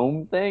like a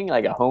home thing,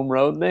 like a home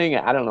road thing.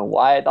 I don't know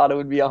why I thought it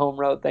would be a home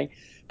road thing.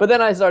 But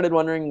then I started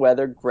wondering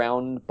whether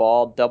ground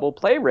ball double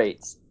play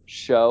rates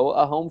show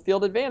a home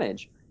field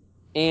advantage.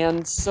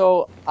 And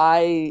so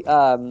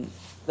then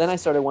I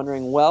started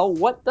wondering, well,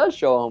 what does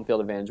show a home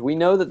field advantage? We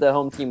know that the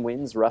home team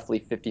wins roughly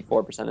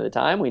 54% of the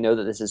time. We know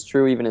that this is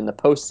true even in the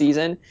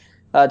postseason.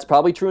 It's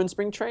probably true in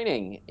spring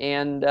training.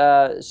 And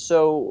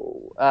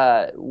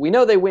we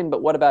know they win,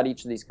 but what about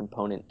each of these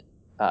component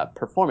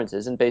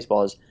performances? And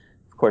baseball is,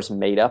 of course,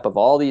 made up of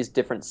all these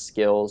different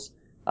skills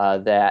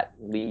that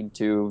lead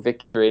to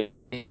victory.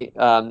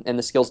 And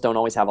the skills don't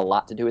always have a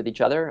lot to do with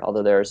each other,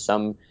 although there are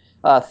some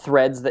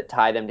threads that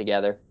tie them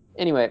together.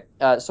 Anyway,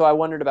 so I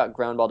wondered about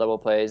ground ball double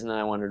plays, and then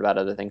I wondered about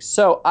other things.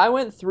 So I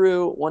went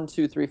through 1,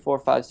 2, 3, 4,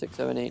 5, 6,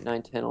 7, 8,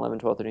 9, 10, 11,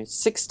 12, 13,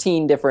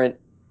 16 different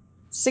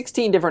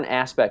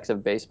aspects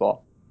of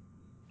baseball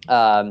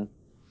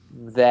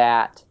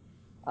that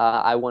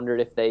I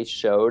wondered if they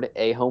showed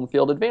a home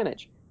field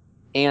advantage.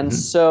 And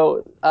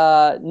so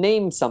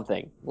name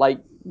something,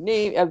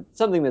 name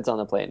something that's on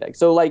the play index.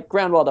 So like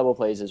ground ball double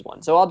plays is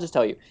one. So I'll just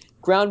tell you,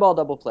 ground ball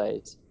double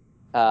plays,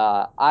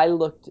 I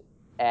looked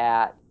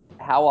at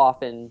how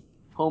often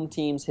home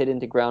teams hit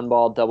into ground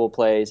ball double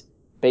plays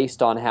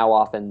based on how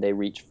often they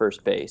reach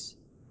first base,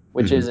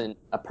 which isn't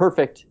a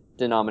perfect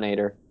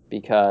denominator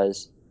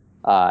because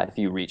if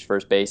you reach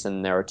first base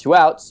and there are two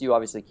outs, you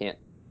obviously can't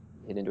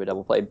hit into a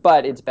double play.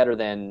 But it's better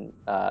than,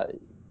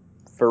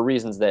 for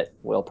reasons that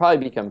will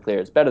probably become clear,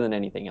 it's better than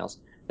anything else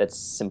that's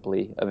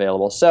simply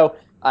available. So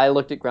I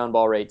looked at ground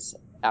ball rates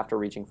after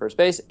reaching first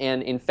base,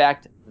 and in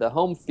fact, the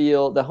home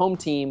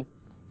team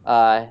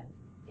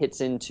hits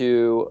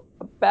into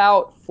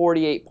about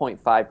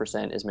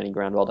 48.5% as many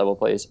ground ball double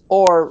plays,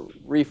 or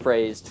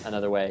rephrased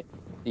another way,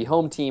 the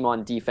home team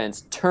on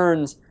defense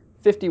turns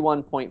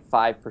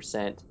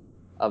 51.5%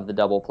 of the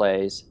double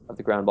plays, of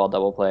the ground ball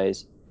double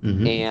plays.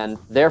 Mm-hmm. And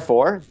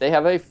therefore, they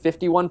have a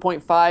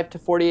 51.5 to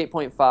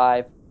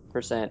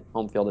 48.5%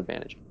 home field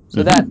advantage.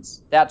 So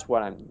Mm-hmm.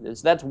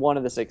 that's one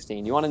of the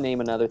 16. You want to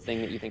name another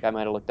thing that you think I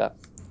might have looked up?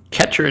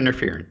 Catcher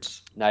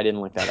interference. No, I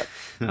didn't look that up.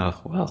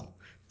 Oh, well,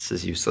 this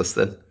is useless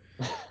then.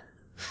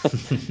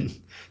 That's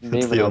Name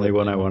the only another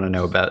one I thing. want to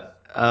know about.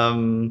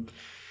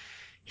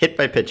 Hit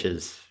by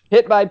pitches.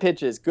 Hit by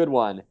pitches, good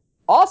one.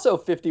 Also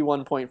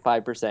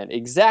 51.5%,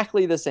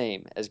 exactly the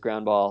same as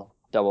ground ball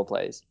double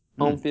plays.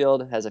 Home Hmm.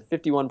 field has a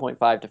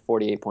 51.5 to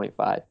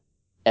 48.5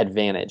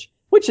 advantage,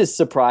 which is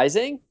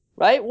surprising,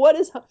 right? What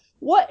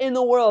in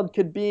the world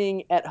could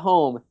being at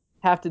home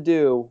have to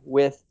do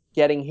with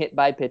getting hit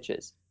by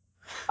pitches?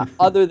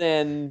 Other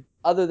than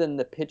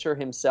the pitcher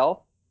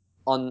himself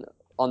on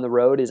on the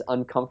road is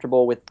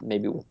uncomfortable with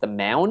maybe with the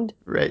mound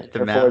and Right,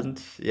 the therefore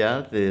mound.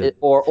 Yeah, the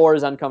or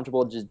is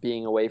uncomfortable just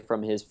being away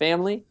from his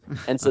family,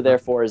 and so uh-huh.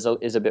 therefore is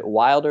a bit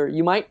wilder.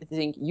 You might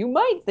think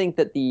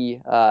that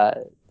the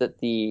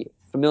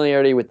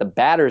familiarity with the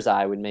batter's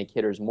eye would make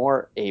hitters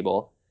more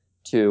able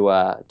to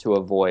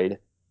avoid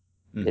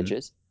Hmm.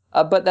 pitches,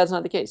 but that's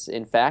not the case.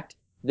 In fact,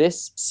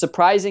 this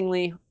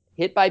surprisingly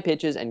hit by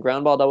pitches and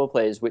ground ball double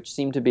plays, which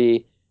seem to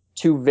be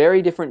two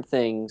very different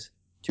things,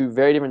 two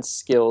very different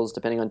skills,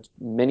 depending on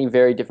many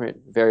very different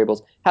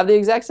variables, have the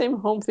exact same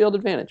home field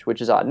advantage,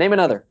 which is odd. Name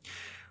another.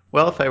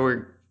 Well, if I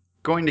were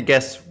going to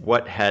guess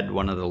what had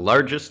one of the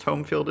largest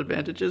home field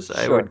advantages,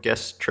 I Sure. would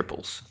guess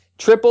triples.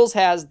 Triples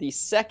has the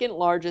second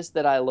largest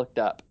that I looked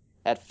up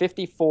at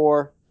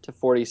 54 to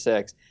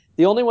 46.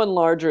 The only one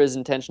larger is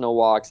intentional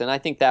walks, and I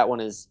think that one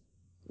is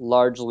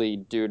largely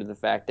due to the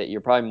fact that you're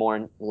probably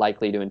more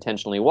likely to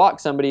intentionally walk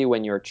somebody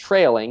when you're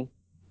trailing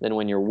than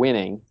when you're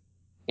winning.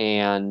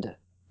 And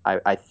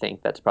I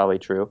think that's probably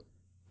true.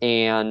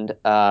 And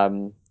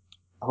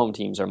home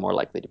teams are more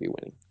likely to be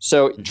winning.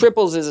 So Hmm.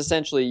 triples is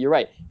essentially, you're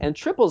right. And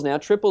triples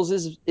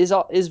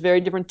is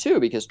very different too,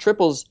 because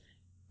triples,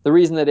 the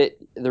reason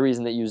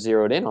that you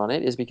zeroed in on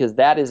it is because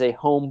that is a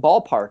home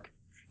ballpark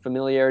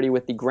familiarity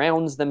with the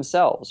grounds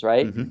themselves,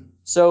 right? Hmm.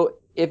 So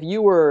if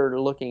you were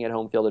looking at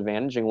home field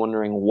advantage and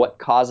wondering what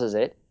causes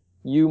it,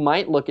 you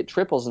might look at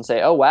triples and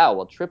say, oh wow,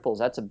 well triples,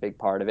 that's a big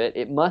part of it.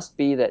 It must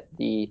be that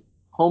the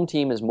home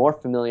team is more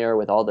familiar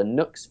with all the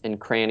nooks and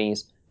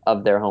crannies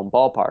of their home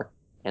ballpark,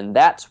 and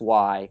that's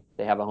why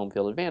they have a home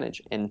field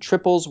advantage. And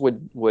triples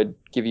would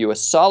give you a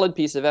solid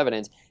piece of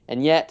evidence,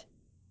 and yet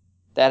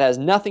that has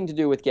nothing to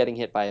do with getting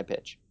hit by a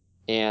pitch.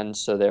 And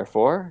so,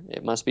 therefore,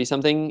 it must be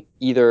something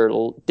either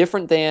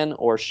different than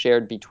or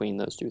shared between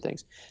those two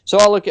things. So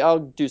I'll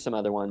do some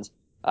other ones.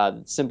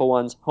 Simple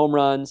ones: home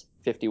runs,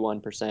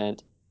 51%;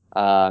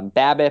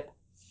 BABIP,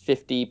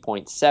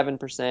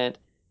 50.7%;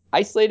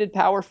 isolated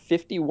power,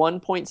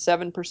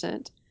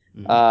 51.7%;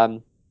 Hmm.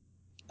 um,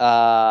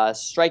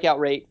 strikeout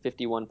rate,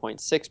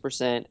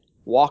 51.6%;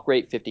 walk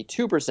rate,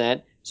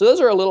 52%. So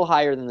those are a little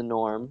higher than the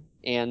norm,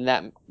 and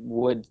that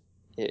would,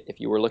 if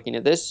you were looking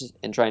at this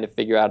and trying to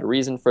figure out a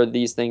reason for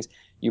these things,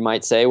 you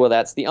might say, well,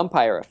 that's the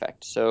umpire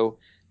effect. So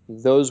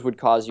those would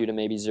cause you to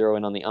maybe zero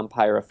in on the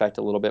umpire effect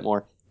a little bit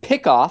more.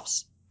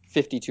 Pickoffs,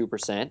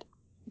 52%,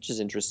 which is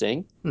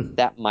interesting. Hmm.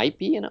 That might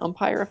be an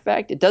umpire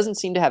effect. It doesn't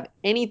seem to have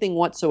anything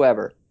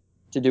whatsoever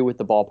to do with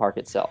the ballpark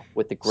itself,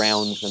 with the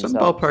grounds Some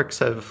themselves. ballparks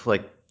have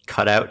like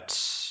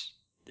cutouts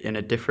in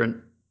a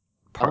different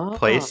Ah,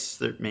 place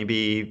that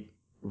maybe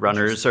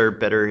runners interesting. are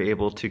better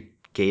able to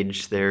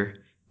gauge their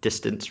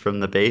distance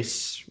from the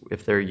base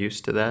if they're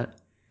used to that.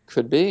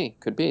 Could be,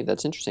 could be.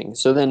 That's interesting.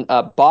 So then,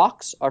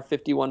 balks are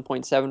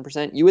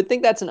 51.7%. You would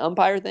think that's an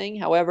umpire thing.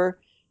 However,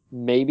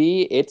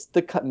 maybe it's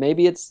the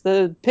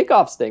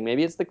pickoffs thing.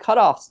 Maybe it's the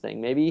cutoffs thing.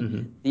 Maybe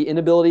Hmm. the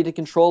inability to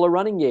control a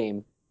running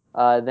game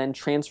then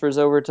transfers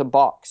over to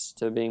balks,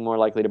 to being more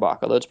likely to balk.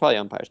 Although it's probably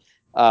umpires.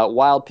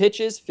 Wild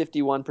pitches,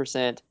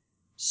 51%.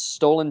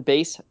 Stolen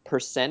base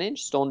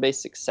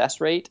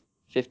success rate,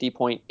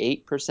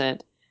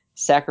 50.8%.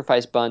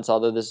 Sacrifice bunts,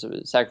 although this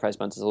sacrifice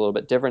bunts is a little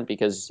bit different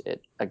because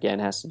it again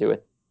has to do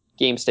with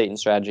game state and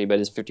strategy, but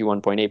is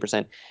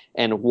 51.8%.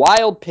 And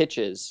wild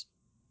pitches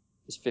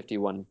is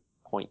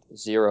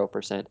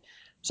 51.0%.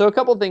 So a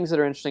couple things that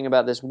are interesting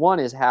about this. One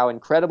is how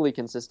incredibly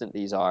consistent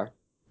these are.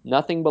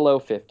 Nothing below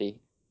 50,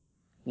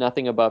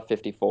 nothing above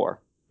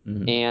 54.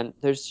 Hmm. And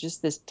there's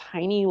just this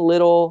tiny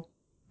little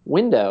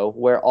window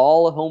where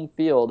all home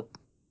field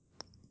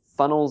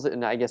funnels,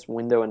 and I guess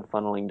window and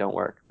funneling don't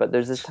work, but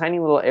there's this tiny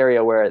little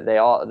area where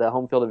the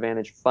home field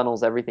advantage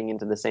funnels everything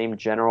into the same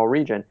general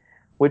region,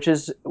 which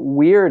is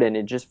weird, and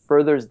it just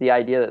furthers the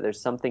idea that there's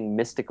something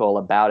mystical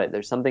about it.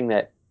 There's something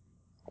that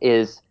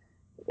is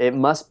it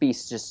must be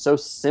just so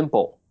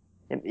simple.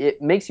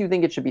 It makes you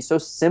think it should be so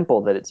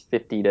simple that it's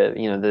 50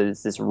 to,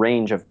 there's this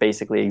range of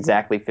basically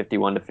exactly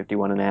 51 to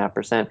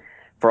 51.5%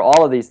 for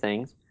all of these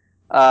things.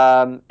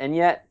 And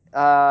yet,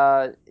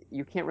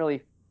 you can't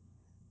really,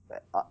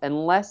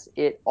 unless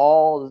it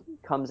all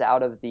comes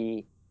out of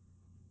the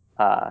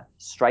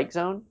strike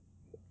zone.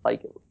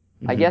 Like,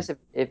 I guess Hmm.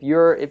 if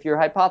your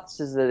hypothesis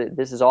is that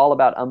this is all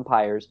about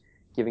umpires,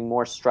 giving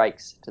more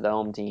strikes to the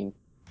home team,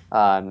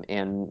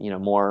 and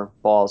more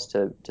balls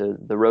to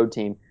the road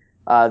team,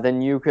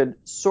 then you could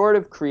sort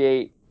of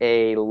create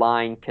a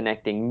line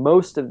connecting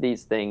most of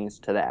these things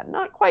to that.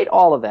 Not quite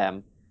all of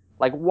them.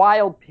 Like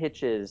wild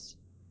pitches,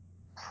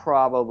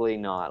 probably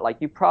not. Like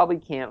you probably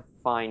can't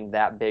find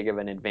that big of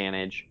an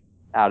advantage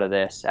out of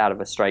this, out of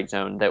a strike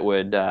zone that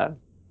would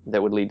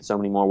lead to so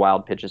many more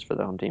wild pitches for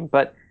the home team.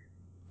 But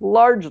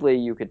largely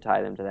you could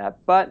tie them to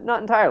that, but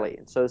not entirely.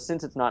 So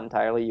since it's not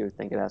entirely, you would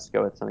think it has to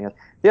go with something else.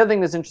 The other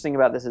thing that's interesting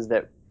about this is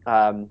that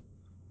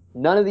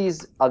none of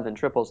these, other than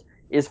triples,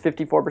 is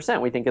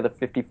 54%. We think of the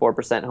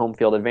 54% home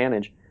field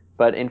advantage,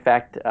 but in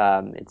fact,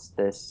 it's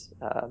this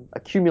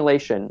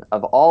accumulation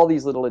of all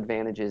these little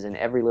advantages in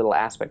every little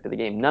aspect of the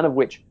game, none of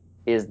which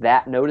is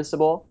that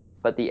noticeable,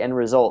 but the end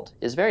result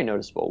is very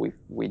noticeable.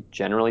 We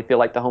generally feel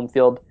like the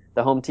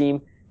home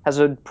team has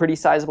a pretty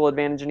sizable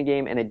advantage in a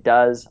game, and it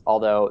does,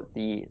 although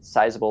the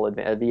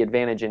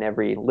advantage in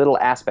every little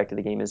aspect of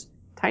the game is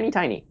tiny,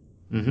 tiny.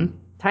 Mm-hmm.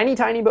 Tiny,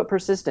 tiny, but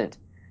persistent.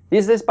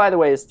 This, by the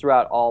way, is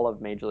throughout all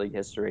of Major League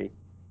history,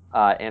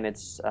 and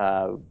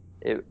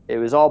it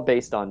was all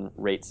based on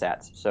rate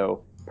stats.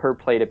 So per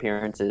plate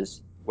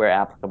appearances where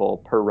applicable,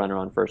 per runner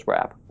on first where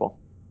applicable.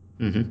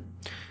 Mm-hmm.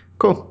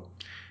 Cool.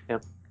 Yeah.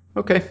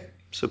 Okay.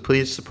 So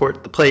please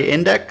support the Play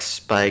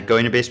Index by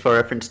going to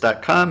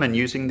baseballreference.com and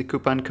using the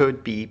coupon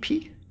code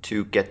BEP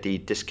to get the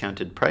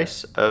discounted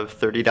price of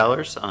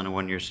 $30 on a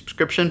 1-year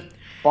subscription.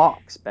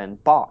 Box, Ben,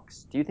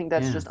 box. Do you think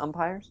that's Yeah. just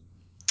umpires?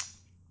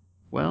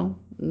 Well,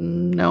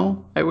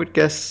 no. I would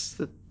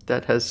guess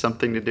that has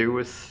something to do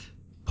with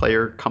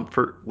player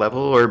comfort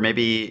level, or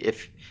maybe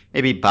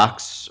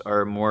box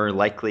are more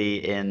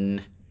likely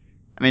in.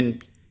 I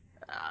mean,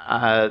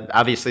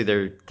 obviously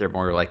they're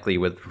more likely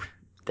with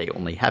they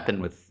only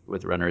happen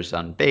with runners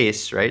on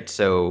base, right?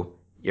 So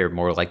you're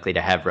more likely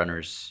to have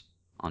runners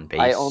on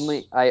I base.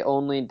 only I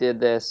only did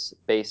this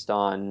based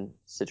on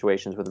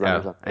situations with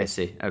runners Oh, on I base.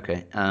 see.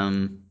 Okay.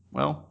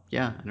 Well,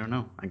 yeah, I don't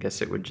know. I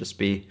guess it would just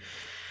be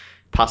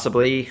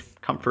possibly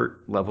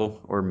comfort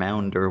level or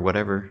mound or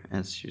whatever,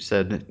 as you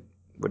said,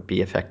 would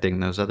be affecting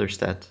those other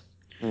stats.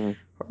 Mm-hmm.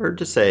 Hard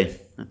to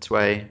say. That's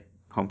why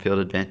home field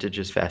advantage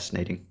is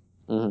fascinating.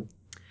 Mm-hmm.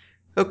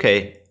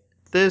 Okay,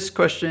 this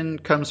question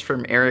comes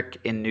from Eric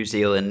in New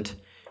Zealand.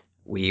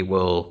 We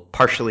will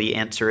partially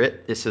answer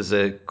it. This is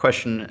a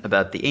question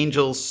about the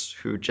Angels,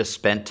 who just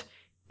spent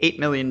 $8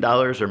 million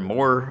or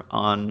more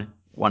on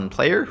one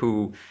player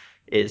who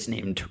is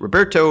named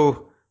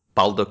Roberto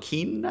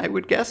Baldocchini, I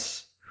would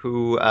guess,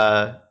 who,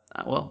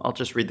 well, I'll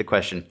just read the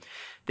question.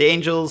 The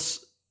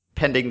Angels,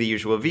 pending the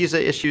usual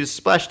visa issues,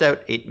 splashed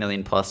out $8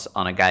 million plus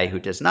on a guy who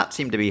does not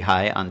seem to be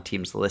high on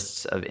teams'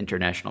 lists of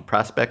international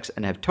prospects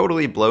and have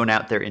totally blown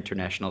out their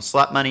international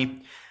slot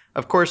money.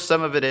 Of course,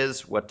 some of it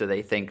is, what do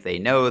they think they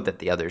know that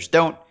the others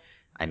don't?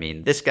 I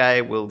mean, this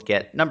guy will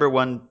get number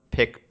 1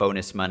 pick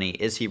bonus money.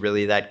 Is he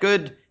really that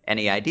good?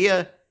 Any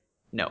idea?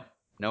 No,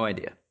 no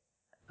idea.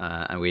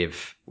 And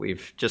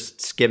we've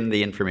just skimmed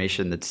the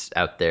information that's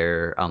out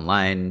there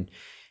online.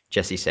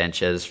 Jesse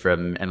Sanchez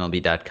from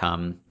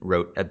MLB.com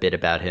wrote a bit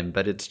about him,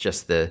 but it's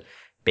just the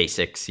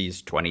basics.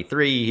 He's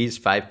 23, he's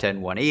 5'10",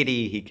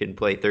 180, he can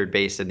play third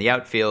base in the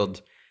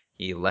outfield.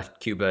 He left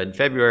Cuba in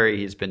February,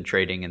 he's been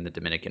trading in the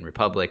Dominican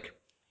Republic,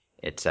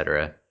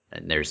 etc.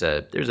 And there's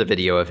a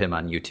video of him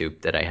on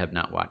YouTube that I have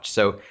not watched.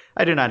 So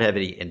I do not have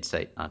any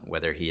insight on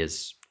whether he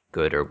is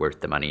good or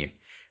worth the money.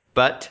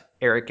 But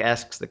Eric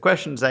asks, the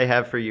questions I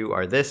have for you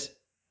are this.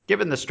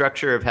 Given the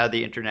structure of how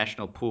the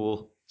international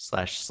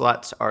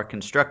pool/slots are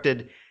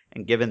constructed,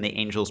 and given the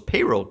Angels'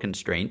 payroll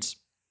constraints,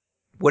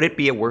 would it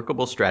be a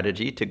workable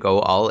strategy to go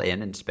all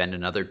in and spend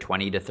another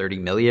 20 to 30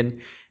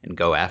 million and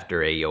go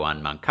after a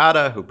Yoan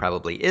Moncada, who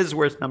probably is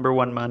worth number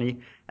 1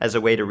 money, as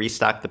a way to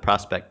restock the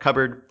prospect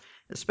cupboard,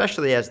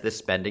 especially as this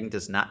spending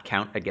does not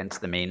count against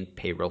the main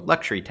payroll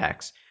luxury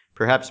tax?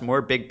 Perhaps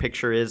more big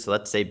picture is,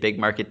 let's say big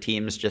market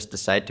teams just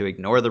decide to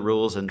ignore the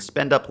rules and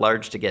spend up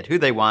large to get who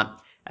they want,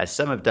 as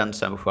some have done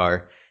so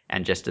far,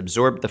 and just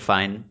absorb the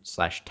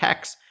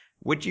fine/tax.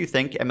 Would you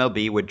think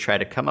MLB would try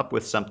to come up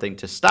with something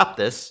to stop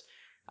this?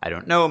 I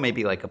don't know,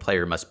 maybe like a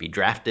player must be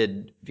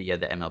drafted via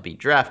the MLB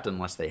draft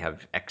unless they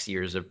have X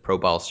years of pro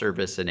ball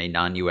service in a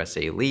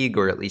non-USA league,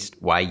 or at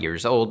least Y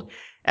years old.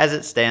 As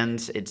it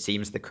stands, it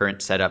seems the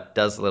current setup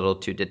does little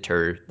to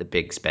deter the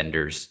big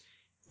spenders.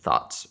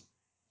 Thoughts?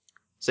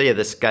 So yeah,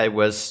 this guy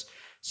was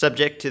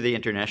subject to the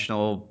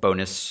international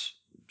bonus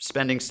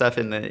spending stuff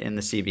in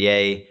the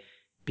CBA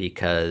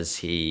because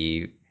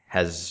he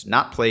has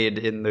not played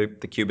in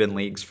the Cuban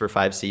leagues for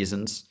 5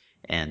 seasons,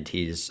 and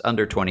he's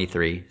under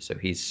 23, so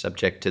he's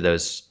subject to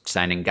those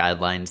signing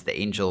guidelines. The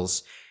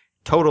Angels'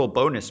 total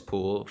bonus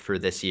pool for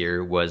this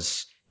year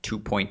was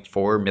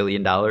 $2.4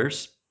 million,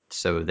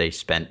 so they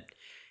spent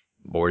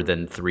more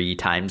than 3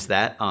 times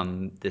that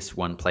on this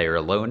one player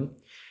alone,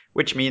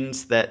 which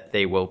means that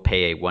they will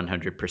pay a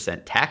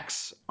 100%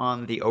 tax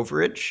on the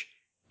overage,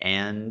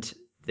 and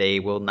they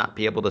will not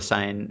be able to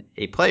sign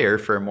a player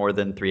for more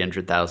than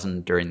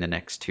 $300,000 during the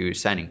next 2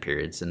 signing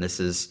periods. And this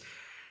is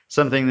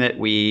something that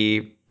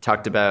we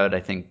talked about. I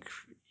think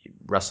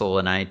Russell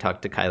and I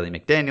talked to Kylie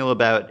McDaniel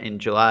about in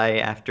July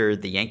after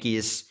the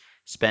Yankees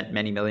spent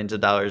many millions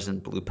of dollars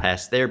and blew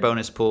past their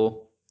bonus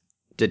pool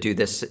to do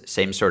this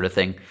same sort of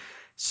thing.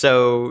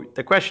 So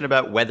the question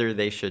about whether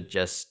they should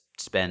just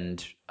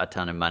spend a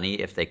ton of money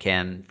if they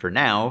can for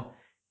now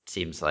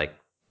seems like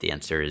the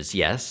answer is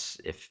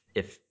yes.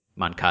 If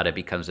Moncada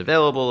becomes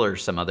available or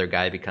some other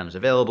guy becomes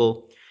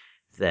available,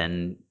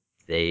 then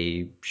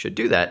they should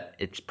do that.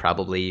 It's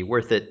probably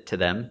worth it to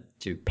them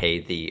to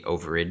pay the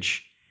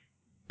overage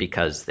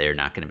because they're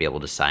not going to be able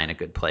to sign a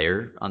good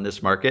player on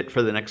this market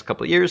for the next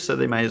couple of years, so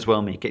they might as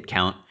well make it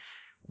count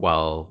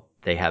while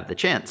they have the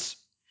chance.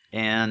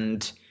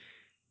 And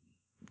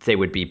they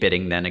would be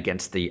bidding then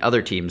against the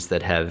other teams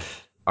that have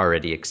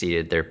already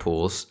exceeded their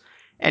pools.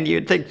 And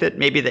you'd think that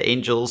maybe the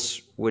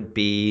Angels would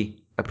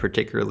be a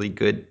particularly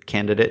good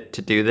candidate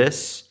to do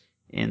this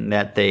in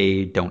that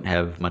they don't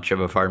have much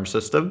of a farm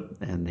system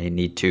and they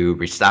need to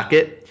restock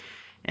it.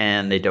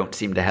 And they don't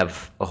seem to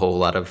have a whole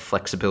lot of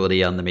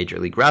flexibility on the major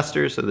league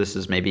roster. So this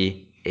is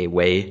maybe a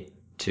way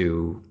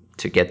to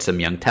get some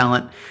young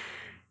talent.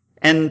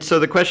 And so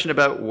the question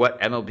about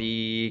what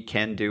MLB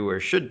can do or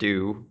should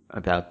do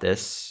about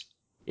this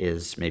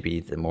is maybe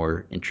the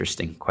more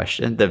interesting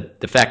question.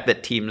 The fact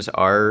that teams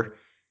are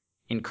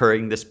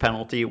incurring this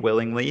penalty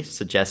willingly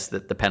suggests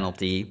that the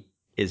penalty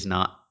is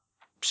not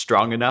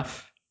strong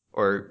enough,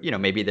 or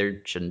maybe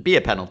there shouldn't be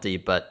a penalty,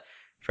 but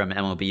from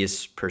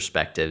MLB's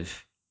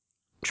perspective,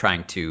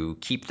 trying to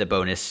keep the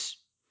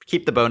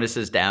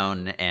bonuses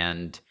down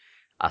and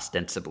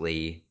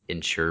ostensibly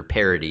ensure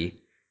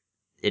parity,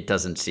 it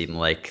doesn't seem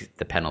like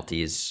the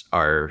penalties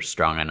are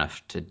strong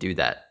enough to do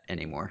that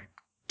anymore.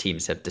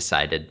 Teams have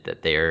decided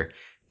that they're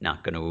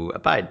not going to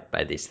abide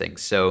by these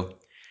things. So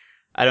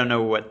I don't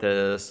know what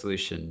the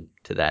solution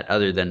to that,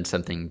 other than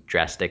something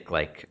drastic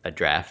like a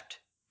draft.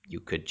 You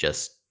could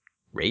just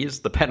raise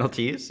the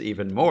penalties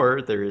even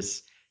more. There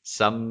is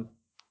some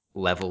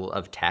level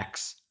of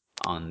tax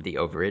on the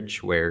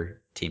overage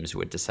where teams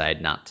would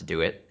decide not to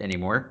do it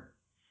anymore.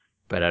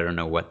 But I don't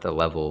know what the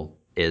level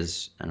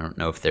is. I don't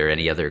know if there are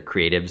any other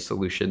creative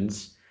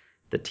solutions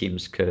that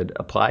teams could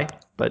apply.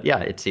 But yeah,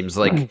 it seems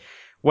like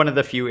one of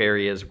the few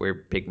areas where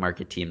big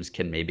market teams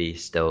can maybe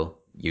still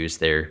use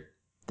their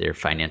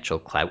financial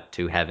clout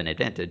to have an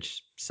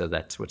advantage. So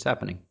that's what's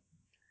happening.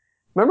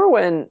 Remember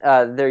when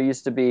there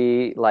used to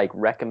be like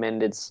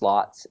recommended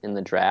slots in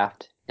the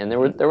draft, and there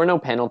were no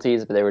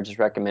penalties, but they were just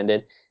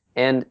recommended,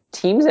 and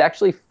teams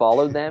actually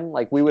followed them.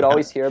 Like we would Yeah.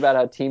 always hear about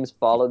how teams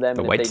followed them,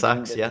 The and if White they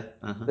didn't, Sox, yeah.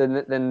 Uh-huh.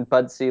 then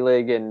Bud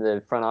Selig and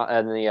the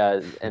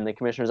and the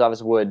commissioner's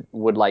office would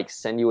like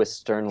send you a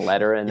stern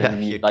letter, and Yeah,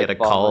 then you you'd get like a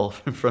follow it.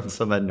 call from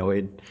some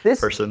annoyed This,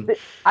 person.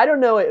 I don't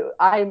know.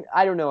 I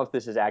don't know if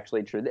this is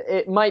actually true.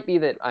 It might be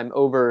that I'm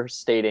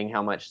overstating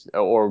how much,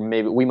 or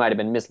maybe we might have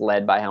been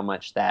misled by how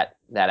much that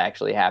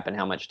actually happened,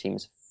 how much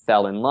teams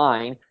fell in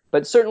line.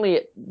 But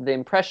certainly, the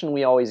impression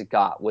we always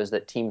got was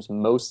that teams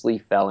mostly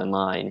fell in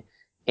line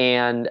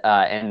and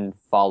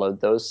followed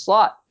those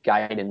slot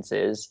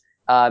guidances.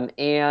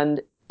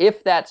 And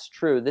if that's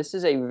true, this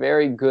is a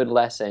very good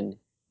lesson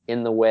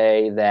in the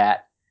way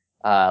that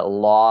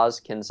laws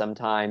can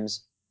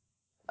sometimes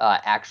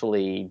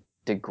actually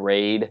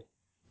degrade,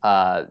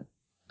 uh,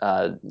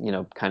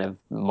 kind of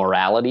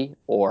morality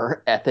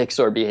or ethics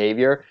or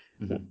behavior,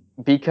 Mm-hmm.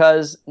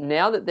 because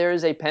now that there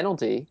is a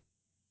penalty,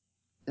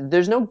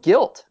 there's no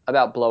guilt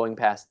about blowing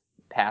past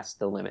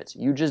the limits.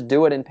 You just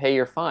do it and pay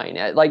your fine.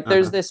 Like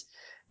there's Uh-huh. this.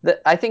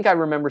 I think I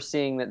remember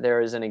seeing that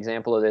there is an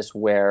example of this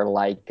where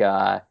like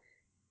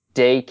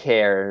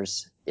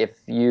daycares, if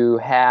you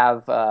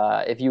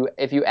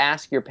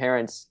ask your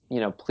parents,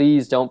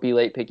 please don't be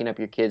late picking up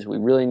your kids, we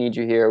really need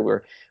you here,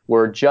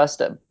 we're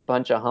just a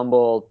bunch of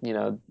humble,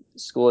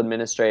 school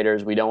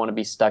administrators, we don't want to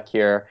be stuck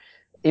here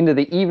into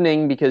the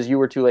evening because you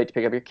were too late to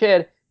pick up your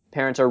kid.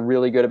 Parents are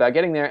really good about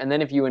getting there, and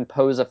then if you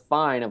impose a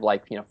fine of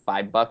like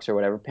 $5 or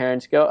whatever,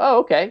 parents go, oh,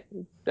 okay,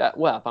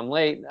 well, if I'm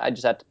late I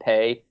just have to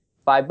pay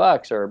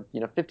 $5 or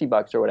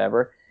 $50 or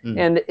whatever, Mm.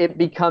 and it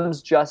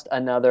becomes just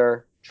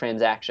another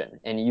transaction,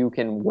 and you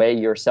can weigh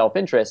your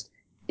self-interest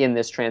in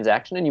this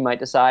transaction, and you might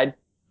decide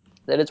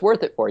that it's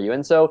worth it for you.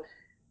 And so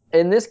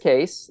in this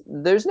case,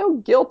 there's no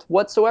guilt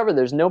whatsoever.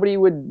 There's nobody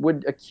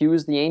would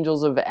accuse the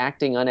Angels of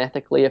acting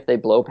unethically if they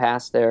blow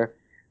past their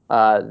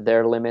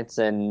limits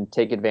and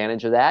take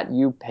advantage of that.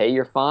 You pay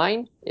your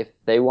fine. If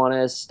they want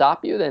to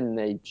stop you, then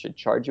they should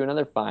charge you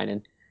another fine.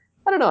 And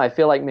I don't know, I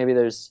feel like maybe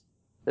there's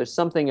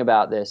something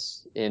about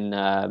this in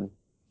uh,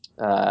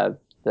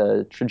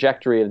 the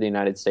trajectory of the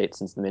United States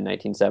since the mid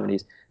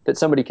 1970s that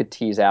somebody could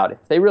tease out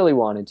if they really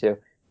wanted to.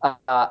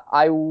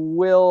 I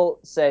will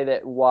say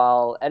that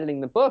while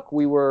editing the book,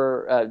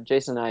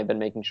 Jason and I have been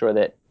making sure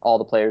that all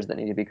the players that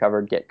need to be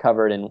covered get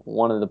covered. And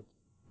one of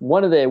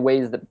the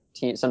ways that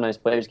sometimes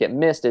players get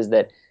missed is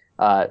that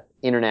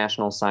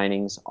international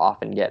signings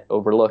often get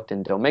overlooked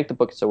and don't make the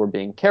book. So we're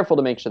being careful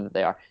to make sure that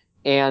they are.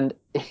 And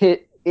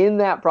in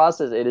that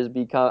process, it has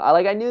become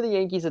I knew the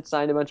Yankees had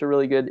signed a bunch of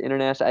really good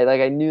international.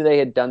 I knew they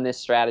had done this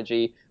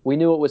strategy. We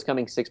knew it was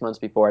coming 6 months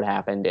before it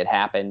happened. It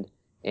happened,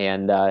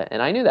 and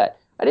I knew that.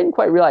 I didn't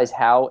quite realize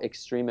how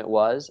extreme it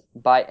was.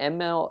 By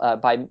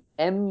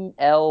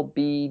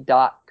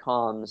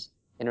MLB.com's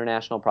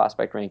international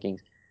prospect rankings,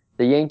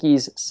 the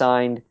Yankees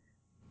signed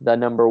the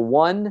number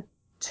 1,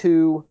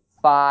 2,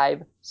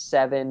 5,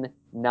 7,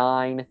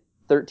 9,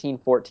 13,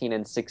 14,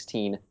 and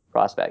 16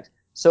 prospects.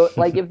 So,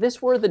 like, if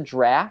this were the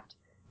draft,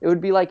 it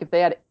would be like if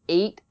they had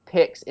 8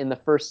 picks in the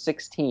first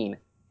 16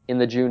 in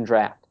the June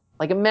draft.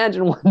 Like,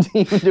 imagine one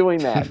team doing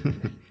that.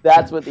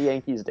 That's what the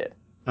Yankees did.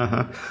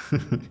 Uh-huh.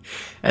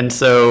 And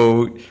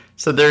so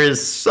there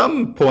is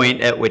some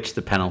point at which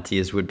the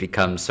penalties would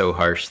become so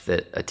harsh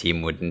that a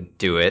team wouldn't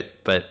do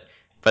it, but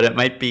it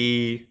might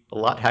be a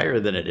lot higher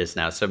than it is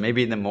now. So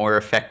maybe the more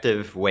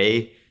effective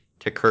way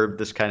to curb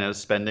this kind of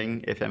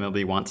spending, if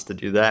MLB wants to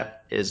do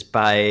that, is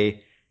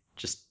by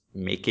just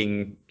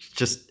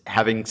just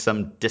having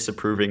some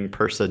disapproving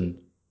person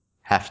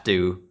have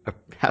to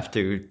have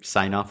to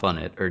sign off on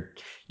it, or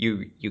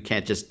you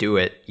can't just do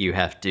it. You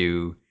have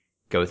to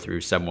go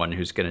through someone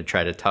who's going to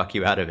try to talk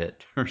you out of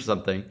it or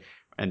something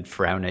and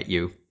frown at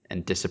you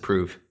and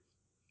disapprove.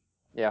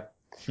 Yeah.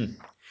 Hmm.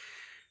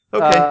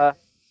 Okay.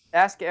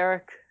 Ask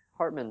Eric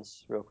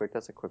Hartman's real quick.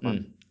 That's a quick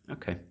one.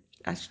 Okay.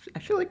 I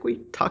feel like we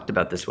talked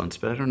about this once,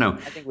 but I don't know.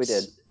 I think we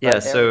did. Yeah,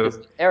 But so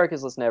Eric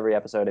is listening to every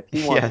episode. If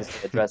he wants yeah, us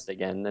to address it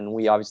again, then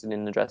we obviously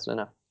didn't address it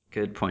enough.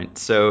 good point.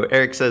 So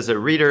Eric says a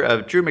reader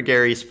of Drew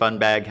McGarry's Fun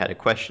Bag had a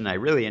question I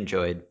really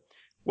enjoyed.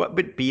 What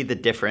would be the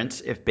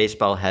difference if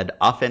baseball had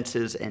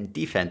offenses and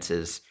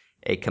defenses,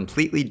 a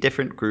completely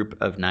different group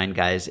of 9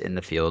 guys in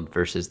the field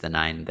versus the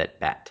 9 that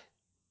bat?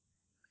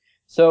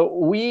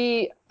 So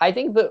I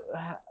think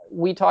that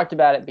we talked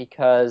about it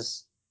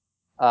because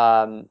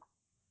um,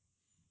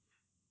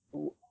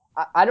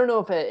 I don't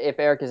know if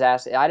Eric is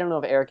asking. I don't know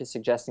if Eric is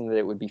suggesting that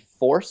it would be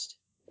forced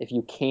if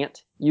you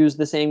can't use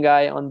the same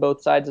guy on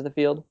both sides of the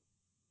field. You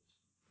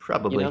know,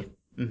 Probably.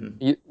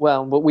 Hmm.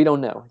 well, but we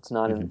don't know. It's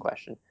not in the Hmm.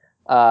 question.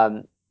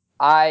 Um,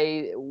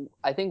 I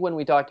I think when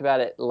we talked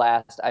about it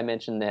last, I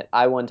mentioned that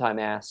I one time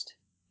asked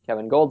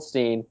Kevin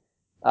Goldstein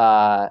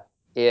uh,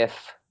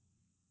 if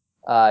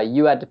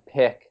you had to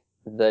pick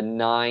the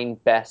 9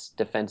 best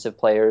defensive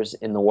players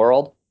in the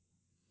world,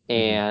 Hmm.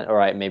 and all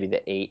right, maybe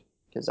the 8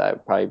 because I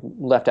probably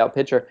left out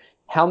pitcher.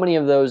 How many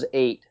of those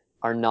 8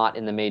 are not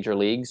in the major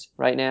leagues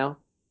right now?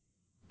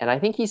 And I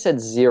think he said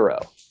 0,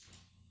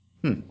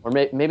 Hmm. or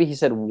maybe he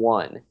said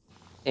 1.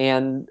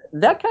 And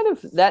that kind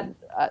of that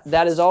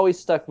has always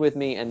stuck with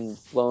me and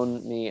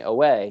blown me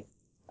away,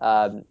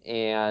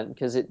 and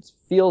because it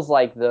feels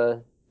like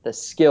the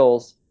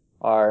skills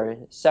are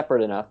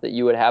separate enough that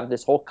you would have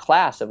this whole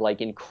class of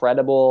like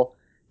incredible,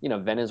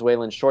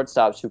 Venezuelan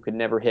shortstops who could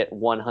never hit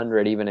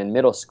 100 even in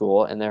middle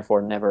school and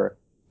therefore never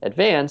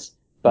advance,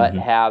 but Hmm.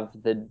 have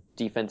the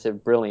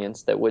defensive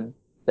brilliance that would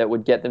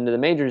get them to the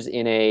majors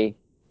in a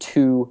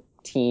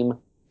two-team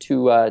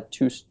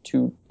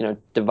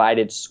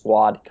divided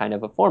squad kind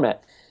of a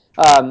format.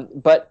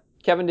 But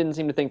Kevin didn't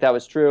seem to think that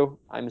was true.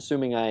 I'm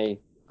assuming I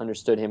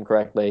understood him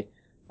correctly.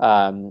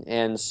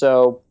 And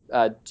so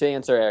to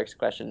answer Eric's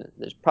question,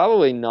 there's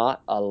probably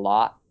not a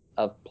lot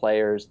of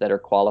players that are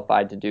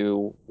qualified to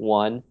do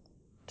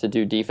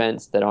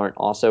defense that aren't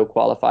also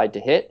qualified to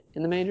hit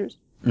in the majors.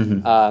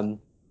 Hmm. Um,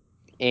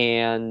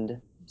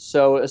 and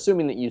so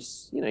assuming that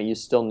you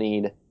still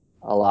need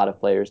a lot of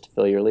players to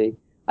fill your league,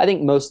 I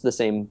think most of the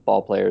same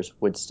ball players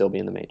would still be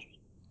in the majors.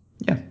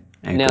 Yeah,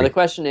 I Now the agree.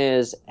 question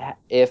is,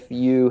 if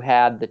you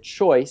had the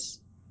choice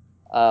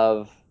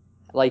of,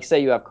 like,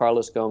 say you have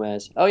Carlos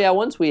Gomez. Oh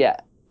yeah,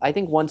 I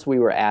think once we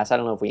were asked, I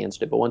don't know if we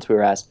answered it, but once we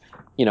were asked,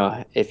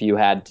 if you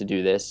had to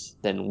do this,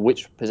 then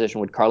which position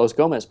would Carlos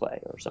Gomez play,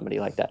 or somebody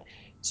like that.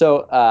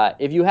 So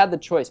if you had the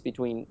choice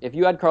between, if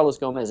you had Carlos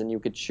Gomez and you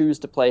could choose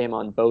to play him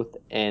on both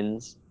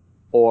ends,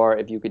 or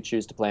if you could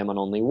choose to play him on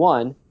only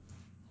one,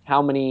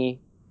 how many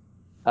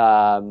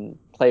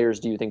players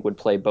do you think would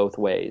play both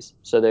ways?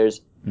 So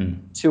there's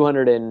Mm.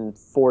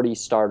 240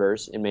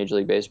 starters in Major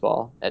League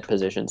Baseball at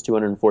positions,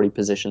 240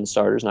 position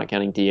starters, not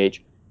counting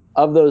DH.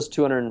 Of those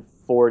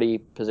 240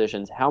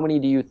 positions, how many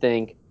do you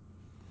think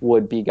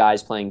would be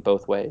guys playing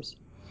both ways?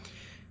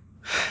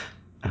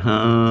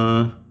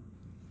 Uh,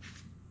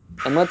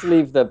 And let's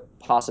leave the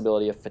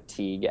possibility of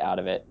fatigue out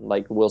of it.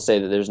 Like, we'll say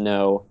that there's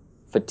no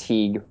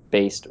fatigue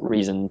based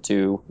reason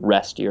to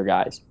rest your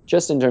guys,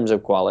 just in terms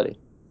of quality.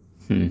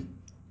 hmm.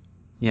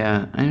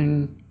 Yeah,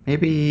 and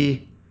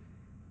maybe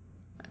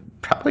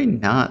probably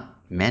not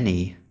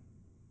many.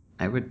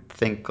 I would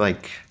think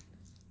like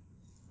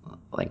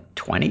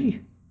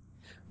 20.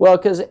 Well,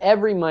 because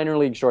every minor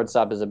league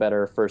shortstop is a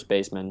better first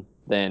baseman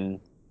than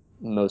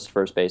most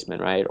first basemen,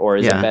 right? Or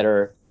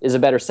Yeah. is a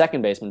better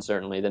second baseman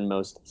certainly than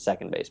most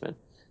second basemen.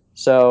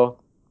 So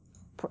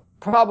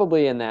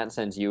probably in that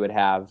sense, you would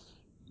have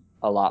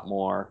a lot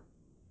more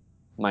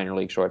minor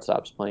league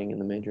shortstops playing in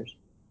the majors.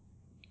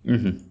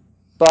 Hmm.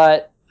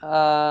 But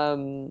I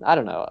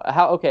don't know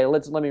how. Okay,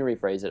 let me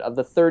rephrase it. Of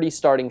the 30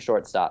 starting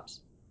shortstops,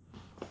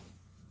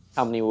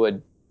 how many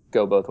would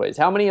go both ways?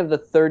 How many of the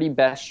 30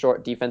 best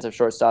short defensive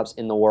shortstops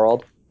in the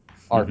world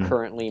are Hmm.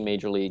 currently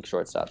major league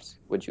shortstops?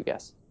 Would you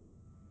guess?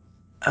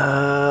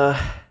 Uh,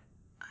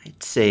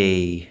 I'd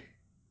say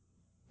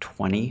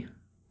 20.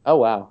 Oh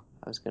wow,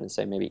 I was going to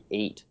say maybe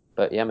 8,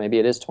 but yeah, maybe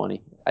it is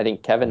 20. I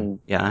think Kevin.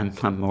 Yeah,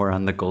 I'm more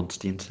on the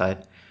Goldstein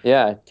side.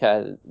 Yeah,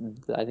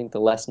 I think the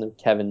lesson of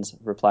Kevin's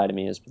reply to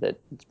me is that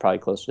it's probably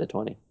closer to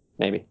 20,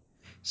 maybe.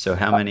 So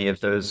how Uh, many of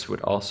those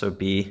would also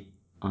be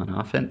on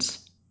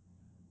offense?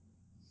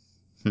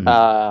 Hmm.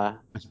 uh,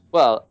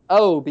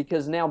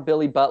 because now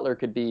Billy Butler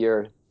could be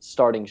your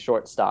starting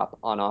shortstop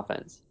on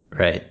offense.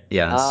 Right.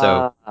 Yeah.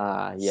 So,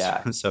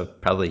 Yeah, so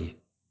probably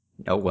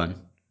no one.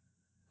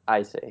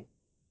 I see.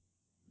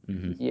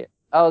 Hmm. Yeah.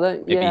 Oh,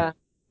 that yeah.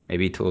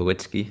 Maybe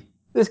Tulowitzki.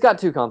 This got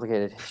too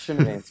complicated.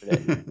 Shouldn't have answered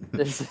it.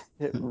 This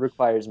it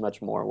requires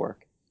much more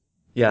work.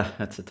 Yeah,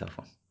 that's a tough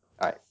one.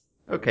 All right.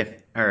 Okay.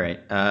 All right.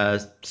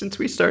 Since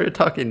we started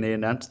talking, they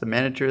announced the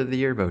manager of the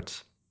year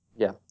votes.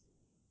 Yeah.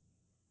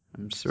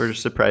 I'm sort of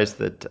surprised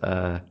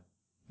that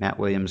Matt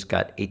Williams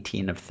got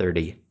 18 of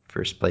 30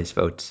 first place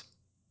votes.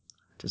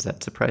 Does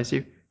that surprise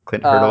you?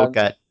 Clint Hurdle Um,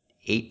 got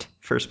 8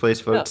 first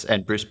place no, votes,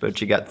 and Bruce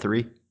Bochy got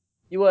 3.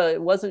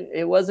 it wasn't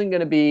going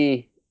to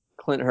be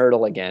Clint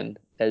Hurdle again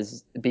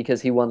as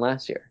because he won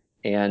last year,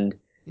 and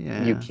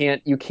Yeah, you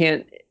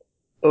can't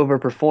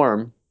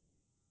overperform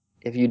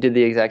if you did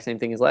the exact same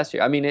thing as last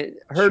year. I mean,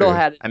 Hurdle sure.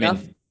 had I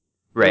enough. mean,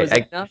 There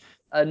right.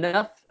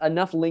 was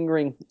enough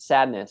lingering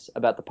sadness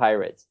about the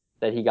Pirates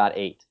that he got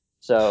 8.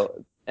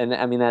 So, and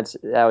I mean that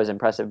was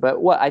impressive.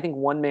 But what I think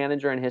one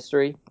manager in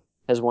history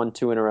has won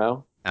 2 in a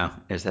row. Oh,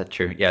 is that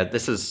true? Yeah,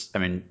 this is, I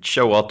mean,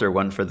 Showalter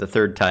won for the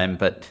third time,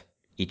 but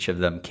each of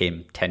them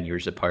came 10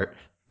 years apart.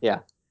 Yeah,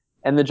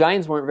 and the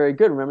Giants weren't very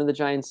good. Remember, the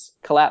Giants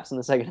collapsed in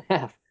the second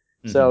half.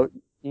 Hmm. So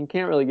you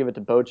can't really give it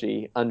to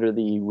Bochy under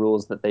the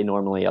rules that they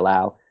normally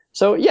allow.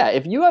 So yeah,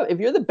 if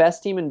you're the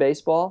best team in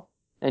baseball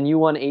and you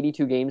won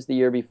 82 games the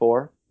year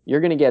before,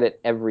 you're going to get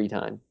it every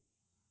time.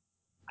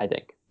 I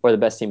think, or the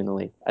best team in the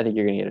league. I think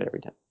you're going to get it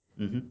every time.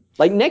 Hmm.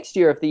 Like next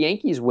year, if the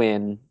Yankees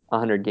win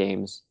 100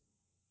 games,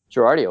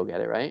 Girardi will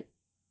get it, right?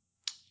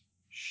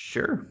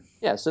 Sure.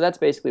 Yeah, so that's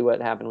basically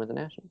what happened with the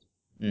Nationals.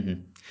 Hmm.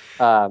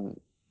 Um,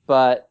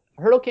 but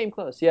Hurdle came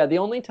close. Yeah,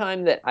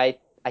 I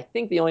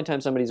think the only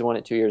time somebody's won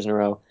it 2 years in a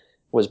row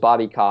was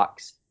Bobby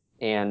Cox,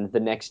 and the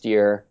next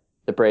year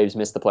the Braves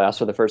missed the playoffs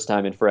for the first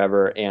time in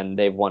forever, and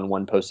they've won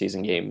one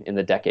postseason game in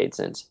the decade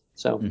since.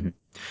 So Hmm.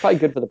 probably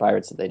good for the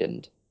Pirates that they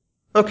didn't.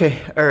 Okay,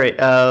 all right.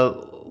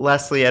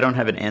 Lastly, I don't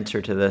have an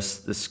answer to this.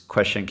 This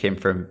question came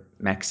from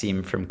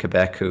Maxime from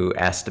Quebec, who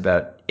asked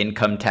about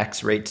income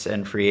tax rates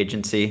and free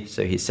agency.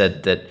 So he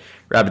said that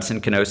Robinson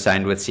Cano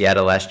signed with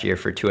Seattle last year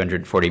for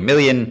 240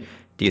 million.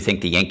 Do you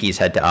think the Yankees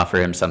had to offer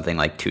him something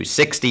like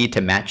 260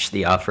 to match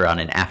the offer on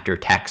an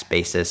after-tax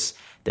basis?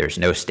 There's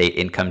no state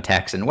income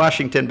tax in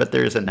Washington, but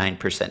there is a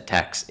 9%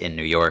 tax in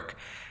New York.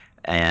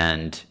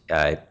 And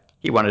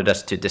he wanted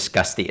us to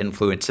discuss the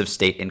influence of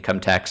state income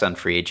tax on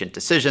free agent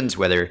decisions,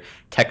 whether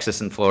Texas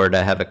and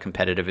Florida have a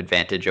competitive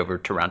advantage over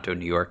Toronto,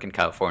 New York, and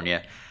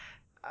California.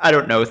 I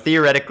don't know.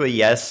 Theoretically,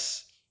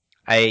 yes.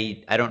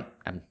 I'm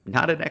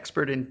not an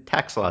expert in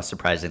tax law,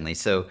 surprisingly.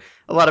 So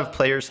a lot of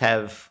players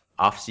have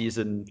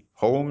off-season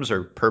homes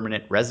or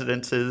permanent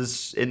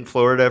residences in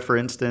Florida, for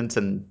instance,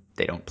 and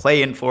they don't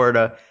play in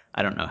Florida.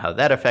 I don't know how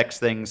that affects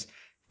things.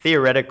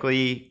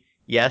 Theoretically,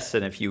 yes.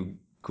 And if you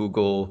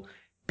Google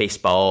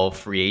baseball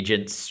free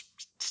agents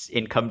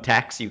income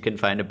tax, you can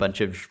find a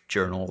bunch of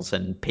journals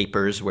and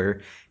papers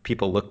where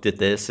people looked at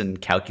this and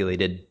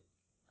calculated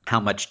how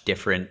much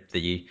different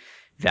the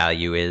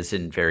value is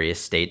in various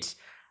states.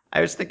 I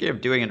was thinking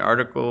of doing an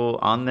article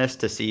on this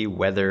to see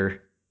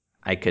whether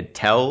I could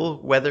tell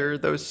whether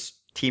those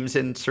teams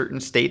in certain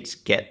states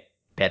get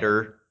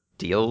better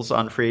deals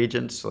on free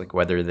agents, like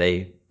whether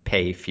they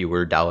pay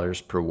fewer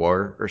dollars per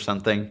war or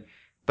something.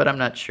 But I'm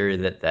not sure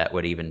that that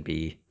would even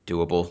be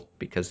doable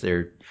because there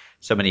are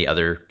so many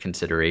other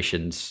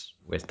considerations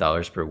with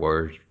dollars per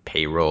war,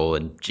 payroll,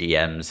 and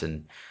GMs,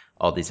 and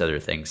all these other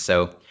things.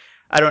 So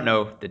I don't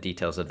know the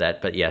details of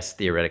that, but yes,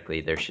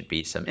 theoretically, there should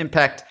be some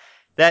impact.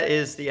 That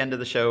is the end of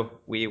the show.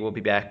 We will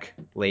be back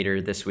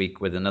later this week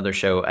with another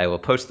show. I will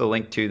post the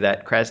link to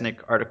that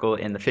Krasnick article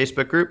in the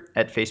Facebook group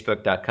at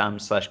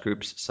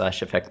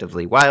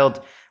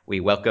facebook.com/groups/effectivelywild. We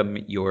welcome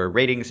your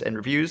ratings and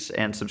reviews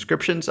and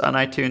subscriptions on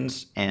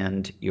iTunes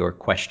and your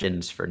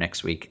questions for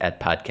next week at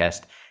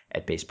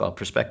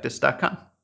podcast@baseballprospectus.com.